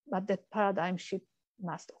 but that paradigm shift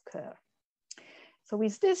must occur. So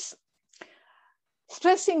with this,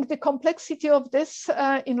 stressing the complexity of this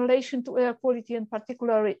in relation to air quality, and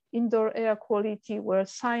particularly indoor air quality, where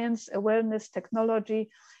science, awareness, technology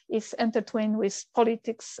is intertwined with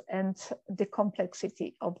politics and the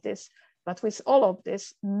complexity of this. But with all of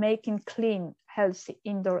this, making clean, healthy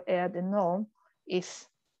indoor air the norm is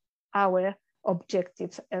our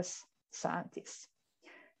objective as scientists.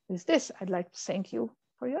 With this, I'd like to thank you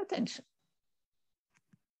for your attention.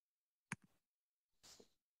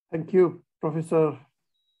 Thank you, Professor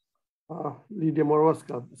Lidia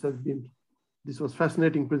Morawska. This was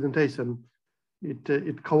fascinating presentation.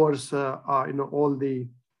 It covers all the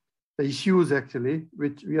issues actually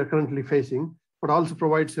which we are currently facing, but also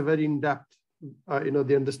provides a very in-depth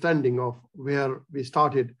the understanding of where we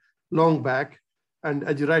started long back. And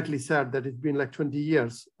as you rightly said, that it's been like 20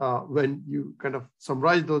 years when you kind of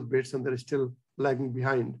summarize those bits, and they're still lagging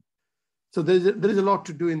behind. So there is a lot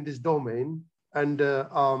to do in this domain, and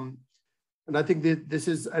I think that this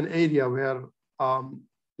is an area where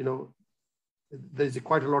there is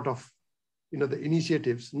quite a lot of the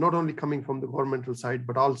initiatives, not only coming from the governmental side,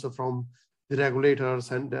 but also from the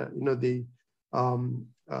regulators and the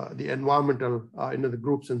environmental the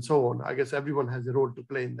groups and so on. I guess everyone has a role to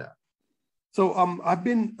play in that. So I've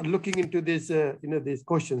been looking into this these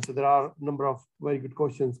questions. So there are a number of very good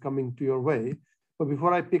questions coming to your way. But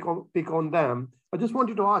before I pick on them, I just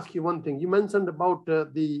wanted to ask you one thing. You mentioned about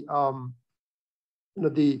the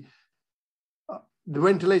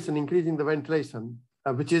ventilation, increasing the ventilation,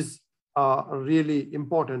 which is really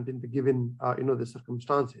important in the given the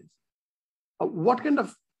circumstances. What kind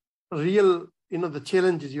of real the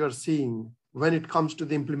challenges you are seeing when it comes to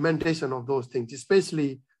the implementation of those things,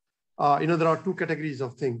 especially there are two categories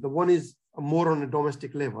of things. The one is more on a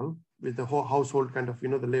domestic level, with the whole household kind of,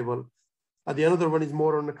 the level. The another one is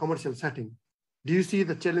more on a commercial setting. Do you see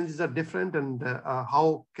the challenges are different, and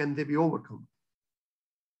how can they be overcome?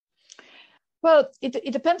 Well,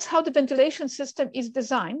 it depends how the ventilation system is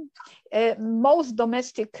designed. Most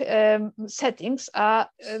domestic settings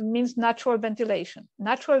means natural ventilation.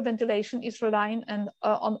 Natural ventilation is relying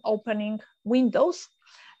on opening windows.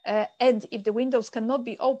 And if the windows cannot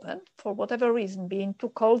be opened for whatever reason, being too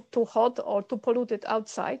cold, too hot, or too polluted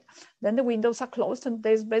outside, then the windows are closed and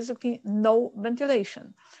there's basically no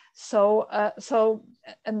ventilation. So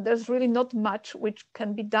and there's really not much which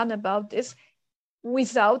can be done about this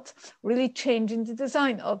without really changing the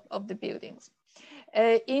design of the buildings.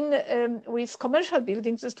 With commercial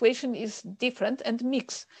buildings, the situation is different and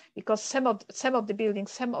mixed, because some of the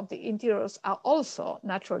buildings, some of the interiors are also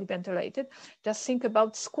naturally ventilated. Just think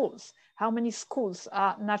about schools. How many schools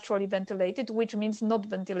are naturally ventilated, which means not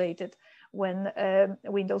ventilated when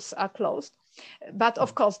windows are closed? But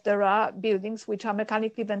of course, there are buildings which are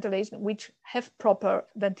mechanically ventilated, which have proper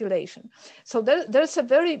ventilation. So there's a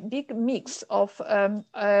very big mix of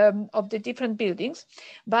the different buildings.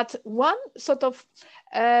 But one sort of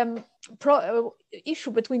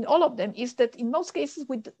issue between all of them is that in most cases,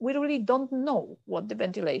 we really don't know what the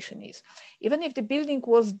ventilation is. Even if the building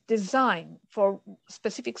was designed for a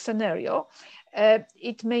specific scenario,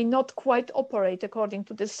 it may not quite operate according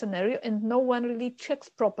to this scenario, and no one really checks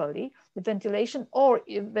properly the ventilation or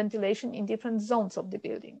ventilation in different zones of the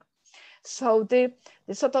building. So the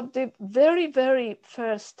very, very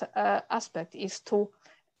first aspect is to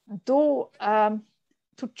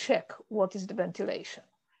check what is the ventilation,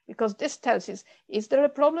 because this tells us, is there a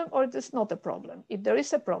problem or is this not a problem? If there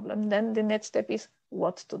is a problem, then the next step is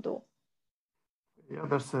what to do. Yeah,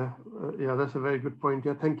 that's a very good point.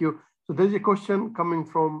 Yeah, thank you. So there's a question coming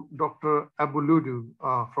from Dr. Abuludu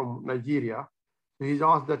from Nigeria. He's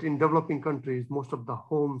asked that in developing countries, most of the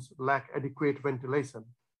homes lack adequate ventilation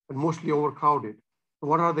and mostly overcrowded. So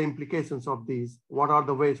what are the implications of these? What are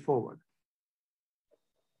the ways forward?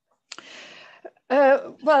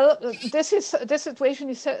 Well, this situation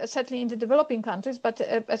is certainly in the developing countries, but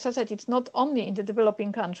as I said, it's not only in the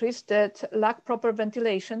developing countries that lack proper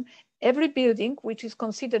ventilation. Every building which is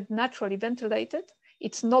considered naturally ventilated,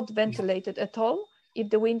 it's not ventilated at all if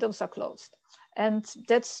the windows are closed. And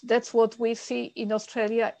that's what we see in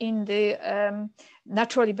Australia in the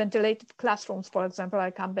naturally ventilated classrooms, for example.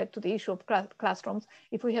 I come back to the issue of classrooms.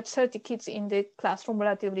 If we have 30 kids in the classroom,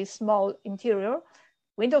 relatively small interior,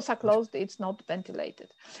 windows are closed, it's not ventilated.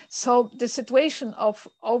 So the situation of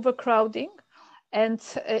overcrowding and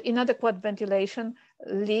inadequate ventilation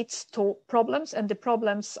leads to problems, and the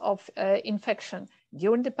problems of infection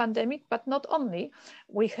during the pandemic, but not only.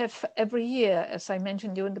 We have every year, as I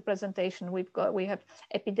mentioned during the presentation, we have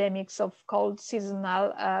epidemics of cold,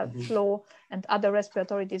 seasonal flu and other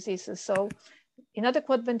respiratory diseases. So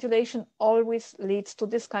inadequate ventilation always leads to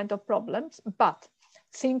this kind of problems. But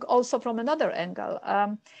think also from another angle.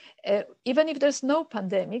 Even if there's no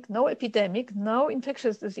pandemic, no epidemic, no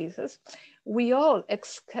infectious diseases, we all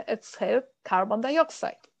exhale carbon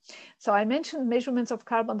dioxide. So I mentioned measurements of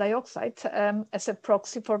carbon dioxide as a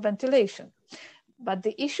proxy for ventilation. But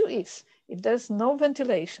the issue is, if there's no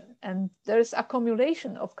ventilation and there's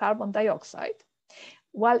accumulation of carbon dioxide,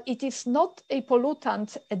 while it is not a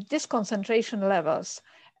pollutant at this concentration levels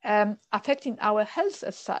affecting our health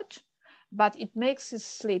as such, but it makes us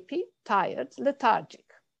sleepy, tired, lethargic.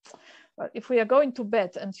 Well, if we are going to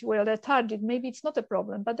bed and we're lethargic, maybe it's not a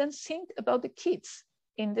problem, but then think about the kids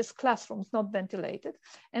in these classrooms not ventilated,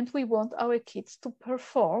 and we want our kids to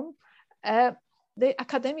perform. The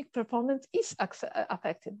academic performance is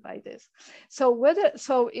affected by this. So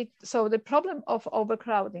the problem of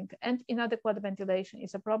overcrowding and inadequate ventilation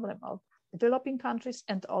is a problem of developing countries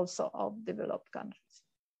and also of developed countries.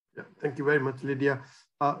 Yeah, thank you very much, Lidia.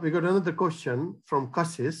 We got another question from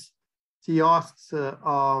Cassis. She asks,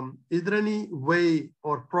 is there any way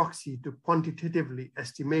or proxy to quantitatively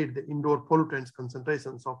estimate the indoor pollutants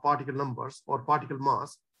concentrations of particle numbers or particle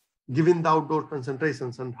mass, given the outdoor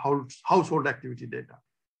concentrations and household activity data?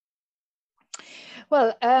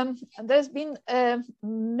 Well, there's been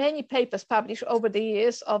many papers published over the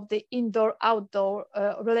years of the indoor-outdoor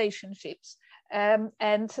relationships.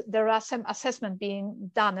 And there are some assessment being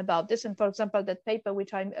done about this. And for example, that paper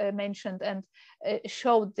which I mentioned and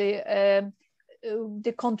showed the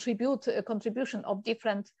contribution of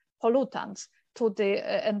different pollutants to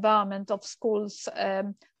the environment of schools,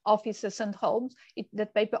 offices and homes.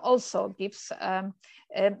 That paper also gives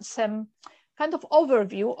some kind of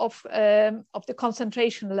overview of the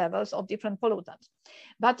concentration levels of different pollutants.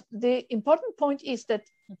 But the important point is that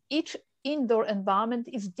each indoor environment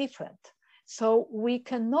is different. So we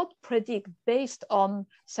cannot predict based on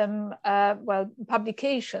some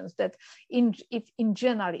publications that if in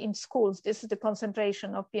general in schools, this is the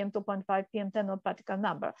concentration of PM2.5, PM10 or particle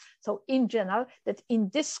number. So in general, that in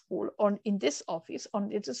this school or in this office, on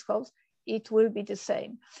this house, it will be the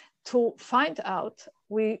same. To find out,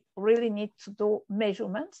 we really need to do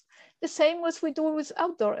measurements, the same as we do with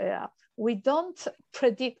outdoor air. We don't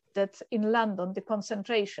predict that in London, the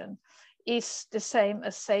concentration is the same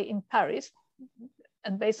as say in Paris,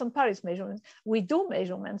 and based on Paris measurements, we do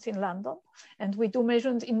measurements in London, and we do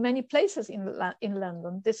measurements in many places in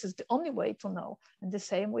London. This is the only way to know, and the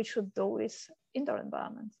same we should do with indoor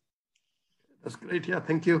environments. That's great, yeah,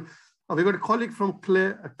 thank you. We got a colleague from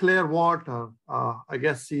Claire Water, I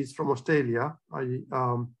guess she's from Australia,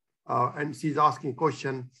 and she's asking a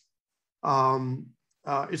question.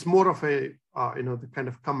 It's more of a, the kind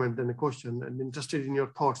of comment than a question, and interested in your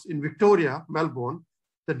thoughts. In Victoria, Melbourne,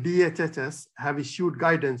 the DHHS have issued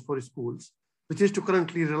guidance for schools, which is to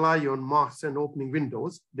currently rely on masks and opening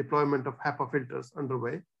windows, deployment of HEPA filters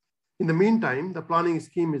underway. In the meantime, the planning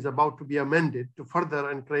scheme is about to be amended to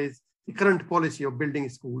further encourage the current policy of building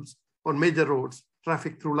schools on major roads,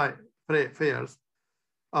 traffic through fairs.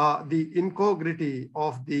 The incongruity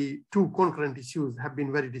of the two concurrent issues have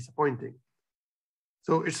been very disappointing.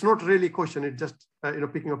 So it's not really a question, it's just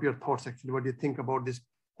picking up your thoughts actually, what do you think about this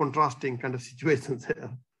contrasting kind of situations here?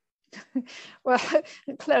 Well,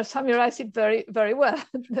 Claire summarized it very, very well.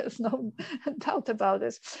 There's no doubt about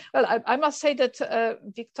this. Well, I must say that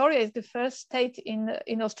Victoria is the first state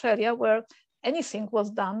in Australia where anything was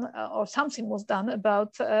done or something was done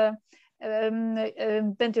about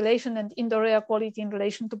ventilation and indoor air quality in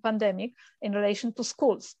relation to pandemic, in relation to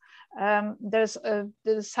schools. There's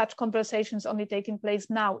such conversations only taking place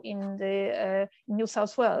now in New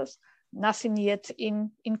South Wales, nothing yet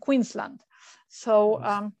in Queensland.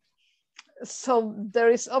 So, so there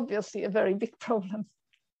is obviously a very big problem.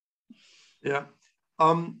 Yeah.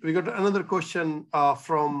 We got another question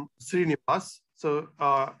from Srinivas. So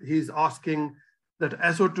he's asking that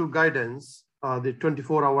SO2 guidance, the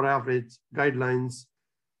 24-hour average guidelines,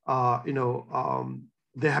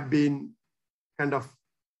 they have been kind of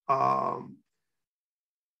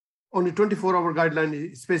only 24-hour guideline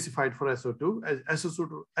is specified for SO2. As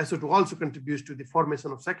SO2 also contributes to the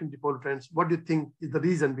formation of secondary pollutants. What do you think is the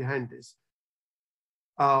reason behind this?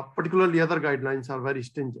 Particularly other guidelines are very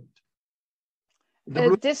stringent.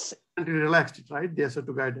 This relaxed it, right? The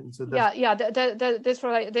SO2 guidance. So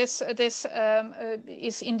this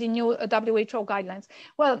is in the new WHO guidelines.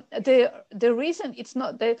 Well, the reason it's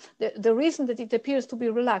not the reason that it appears to be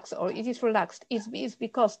relaxed or it is relaxed is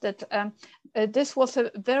because that this was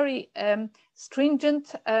a very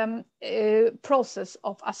stringent process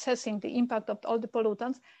of assessing the impact of all the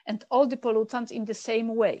pollutants and all the pollutants in the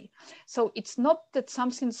same way. So it's not that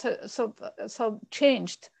something so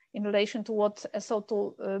changed in relation to what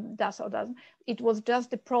SO2 does or doesn't. It was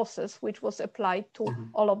just the process which was applied to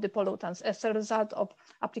all of the pollutants. As a result of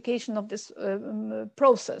application of this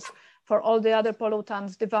process, for all the other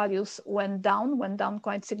pollutants, the values went down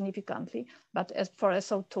quite significantly. But as for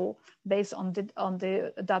SO2, based on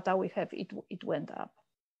the data we have, it went up.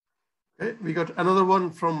 Okay, we got another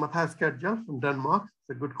one from Matthias Kedja from Denmark.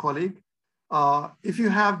 It's a good colleague. If you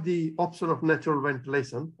have the option of natural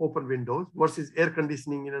ventilation, open windows versus air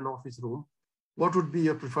conditioning in an office room, what would be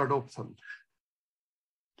your preferred option?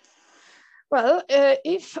 Well,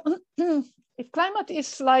 if climate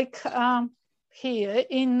is like here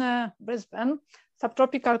in Brisbane,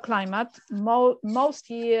 subtropical climate, most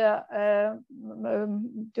year,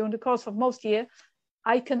 during the course of most year,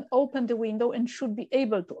 I can open the window and should be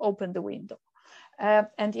able to open the window.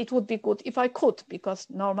 And it would be good if I could, because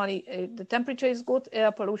normally the temperature is good,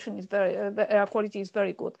 air pollution is air quality is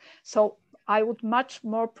very good. So I would much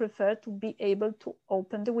more prefer to be able to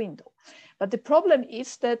open the window. But the problem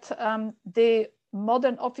is that the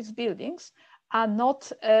modern office buildings are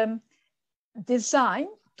not designed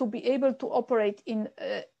to be able to operate in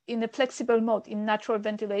a flexible mode in natural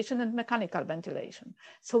ventilation and mechanical ventilation.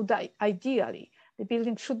 So ideally, the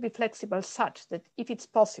building should be flexible such that if it's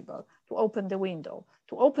possible to open the window,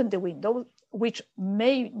 which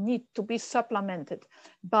may need to be supplemented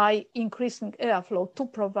by increasing airflow to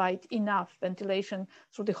provide enough ventilation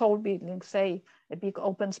through the whole building, say a big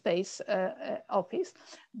open space office,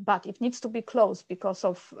 but it needs to be closed because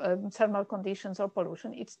of thermal conditions or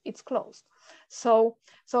pollution, it's closed. So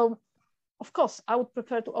of course, I would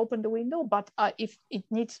prefer to open the window, but if it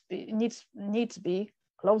needs be,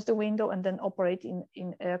 close the window and then operate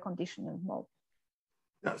in air conditioning mode.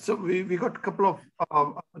 Yeah, so we got a couple of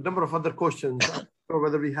a number of other questions. sure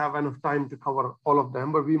whether we have enough time to cover all of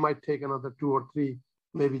them, but we might take another 2 or 3,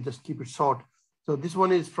 maybe just keep it short. So this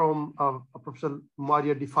one is from Professor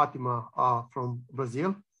Maria de Fatima from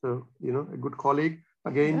Brazil. So, a good colleague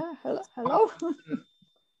again. Yeah, hello.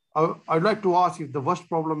 I'd like to ask if the worst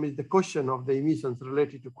problem is the question of the emissions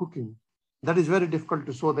related to cooking. That is very difficult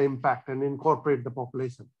to show the impact and incorporate the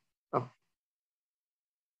population.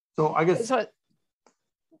 So I guess. So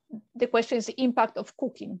the question is the impact of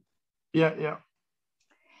cooking. Yeah.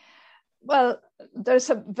 Well, there's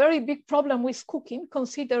a very big problem with cooking,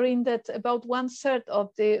 considering that about 1/3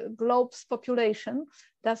 of the globe's population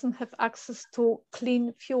doesn't have access to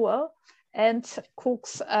clean fuel and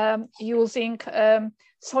cooks using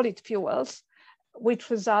solid fuels,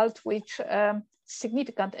 which result with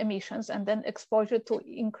significant emissions and then exposure to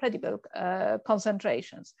incredible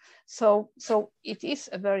concentrations. So it is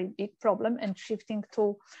a very big problem, and shifting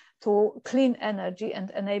to clean energy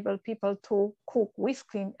and enable people to cook with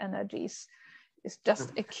clean energies is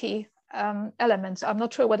just a key element. So I'm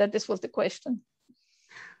not sure whether this was the question.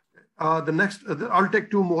 The next, I'll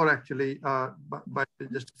take 2 more actually, but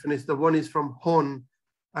just to finish. The one is from Hon,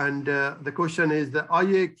 and the question is, the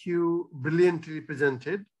IAQ brilliantly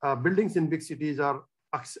presented. Buildings in big cities are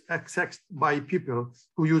accessed by people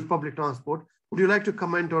who use public transport. Would you like to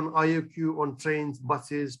comment on IAQ on trains,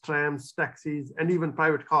 buses, trams, taxis, and even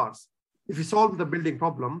private cars? If we solve the building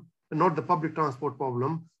problem and not the public transport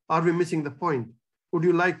problem, are we missing the point? Would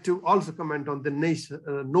you like to also comment on the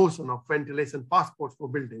notion of ventilation passports for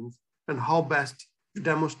buildings and how best to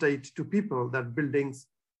demonstrate to people that buildings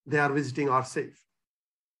they are visiting are safe?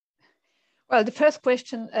 Well, the first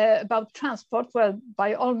question about transport, well,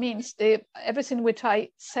 by all means, everything which I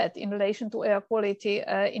said in relation to air quality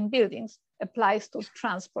in buildings applies to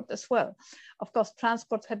transport as well. Of course,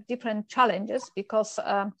 transport have different challenges because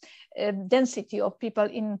density of people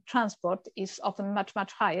in transport is often much,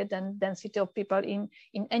 much higher than density of people in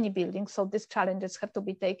any building. So these challenges have to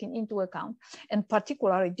be taken into account. And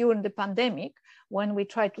particularly during the pandemic, when we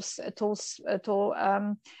try to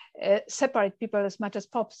separate people as much as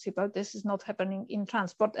possible, this is not happening in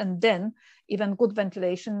transport. And then even good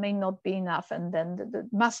ventilation may not be enough, and then the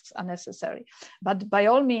masks are necessary. But by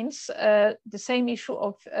all means, the same issue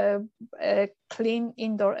of clean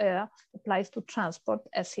indoor air applies to transport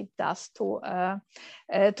as it does to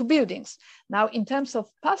buildings. Now, in terms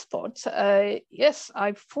of passports, yes,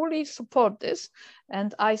 I fully support this.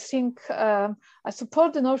 And I think I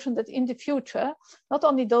support the notion that in the future, not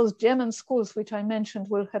only those German schools, which I mentioned,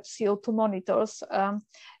 will have CO2 monitors on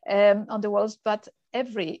the walls, but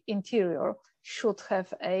every interior should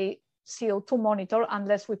have a CO2 monitor,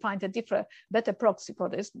 unless we find a better proxy for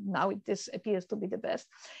this. Now this appears to be the best.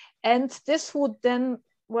 And this would then,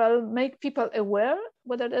 well, make people aware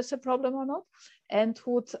whether there's a problem or not, and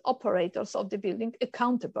would operators of the building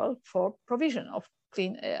accountable for provision of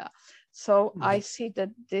clean air. So I see that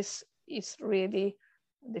this is really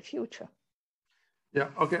the future. Yeah,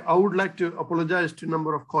 okay. I would like to apologize to a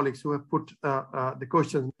number of colleagues who have put the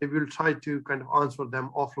questions. We will try to kind of answer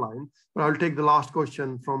them offline, but I'll take the last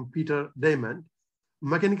question from Peter Damon.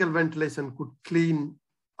 Mechanical ventilation could clean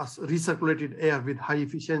recirculated air with high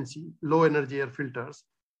efficiency, low energy air filters,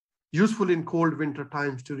 useful in cold winter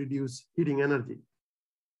times to reduce heating energy.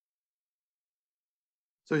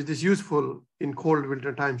 So is this useful in cold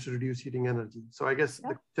winter times to reduce heating energy? So I guess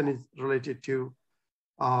the question is related to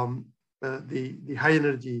the high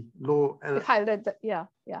energy, low energy,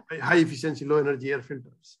 high efficiency, low energy air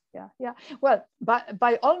filters. Yeah. Well,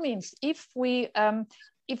 by all means, if we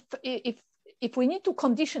need to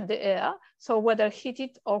condition the air, so whether heat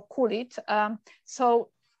it or cool it, so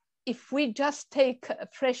if we just take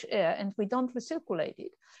fresh air and we don't recirculate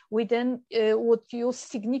it, we then would use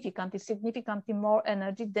significantly more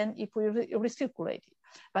energy than if we recirculate it.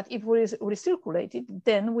 But if we recirculate it,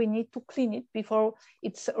 then we need to clean it before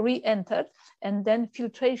it's re-entered, and then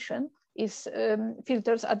filtration is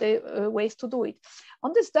filters are the ways to do it.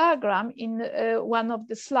 On this diagram in one of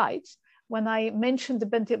the slides, when I mentioned the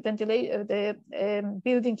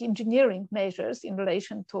building engineering measures in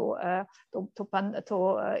relation to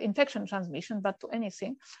infection transmission, but to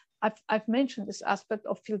anything, I've mentioned this aspect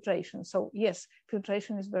of filtration. So yes,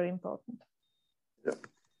 filtration is very important. Yeah.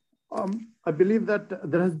 I believe that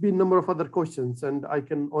there has been a number of other questions, and I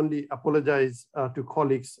can only apologize to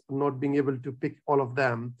colleagues not being able to pick all of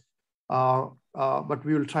them. But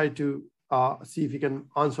we will try to see if we can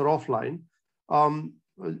answer offline.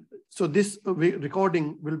 So this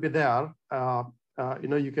recording will be there.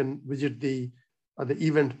 You can visit the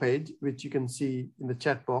event page, which you can see in the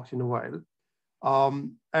chat box in a while.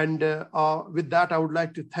 With that, I would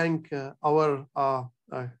like to thank our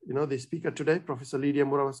the speaker today, Professor Lidia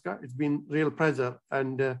Morawska. It's been a real pleasure,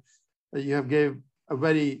 and you have gave a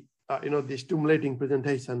very the stimulating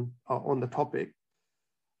presentation on the topic.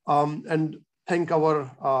 And thank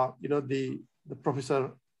our the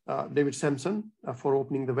Professor David Sampson for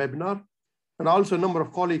opening the webinar, and also a number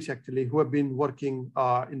of colleagues actually who have been working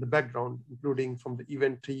in the background, including from the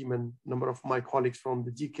event team and a number of my colleagues from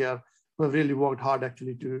the GCARE who have really worked hard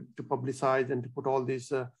actually to publicize and to put all this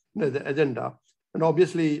the agenda, and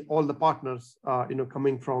obviously all the partners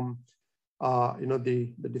coming from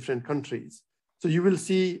the different countries. So you will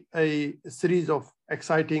see a series of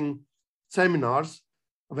exciting seminars,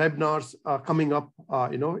 webinars coming up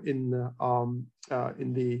in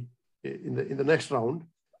the next round.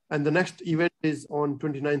 And the next event is on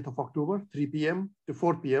 29th of October, 3 p.m. to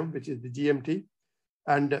 4 p.m., which is the GMT.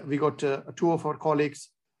 And we got two of our colleagues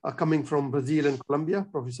coming from Brazil and Colombia,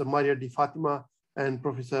 Professor Maria Di Fatima and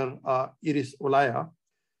Professor Iris Olaya.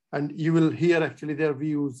 And you will hear actually their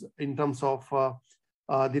views in terms of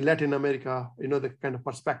the Latin America, the kind of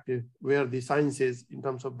perspective where the science is in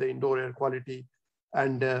terms of the indoor air quality,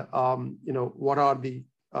 and what are the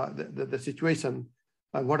situation,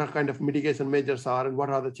 what are kind of mitigation measures are, and what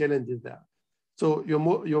are the challenges there. So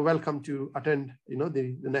you're welcome to attend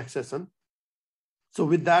the next session. So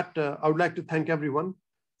with that, I would like to thank everyone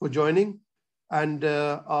for joining, and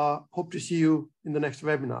hope to see you in the next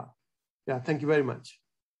webinar. Yeah, thank you very much.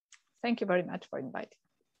 Thank you very much for inviting.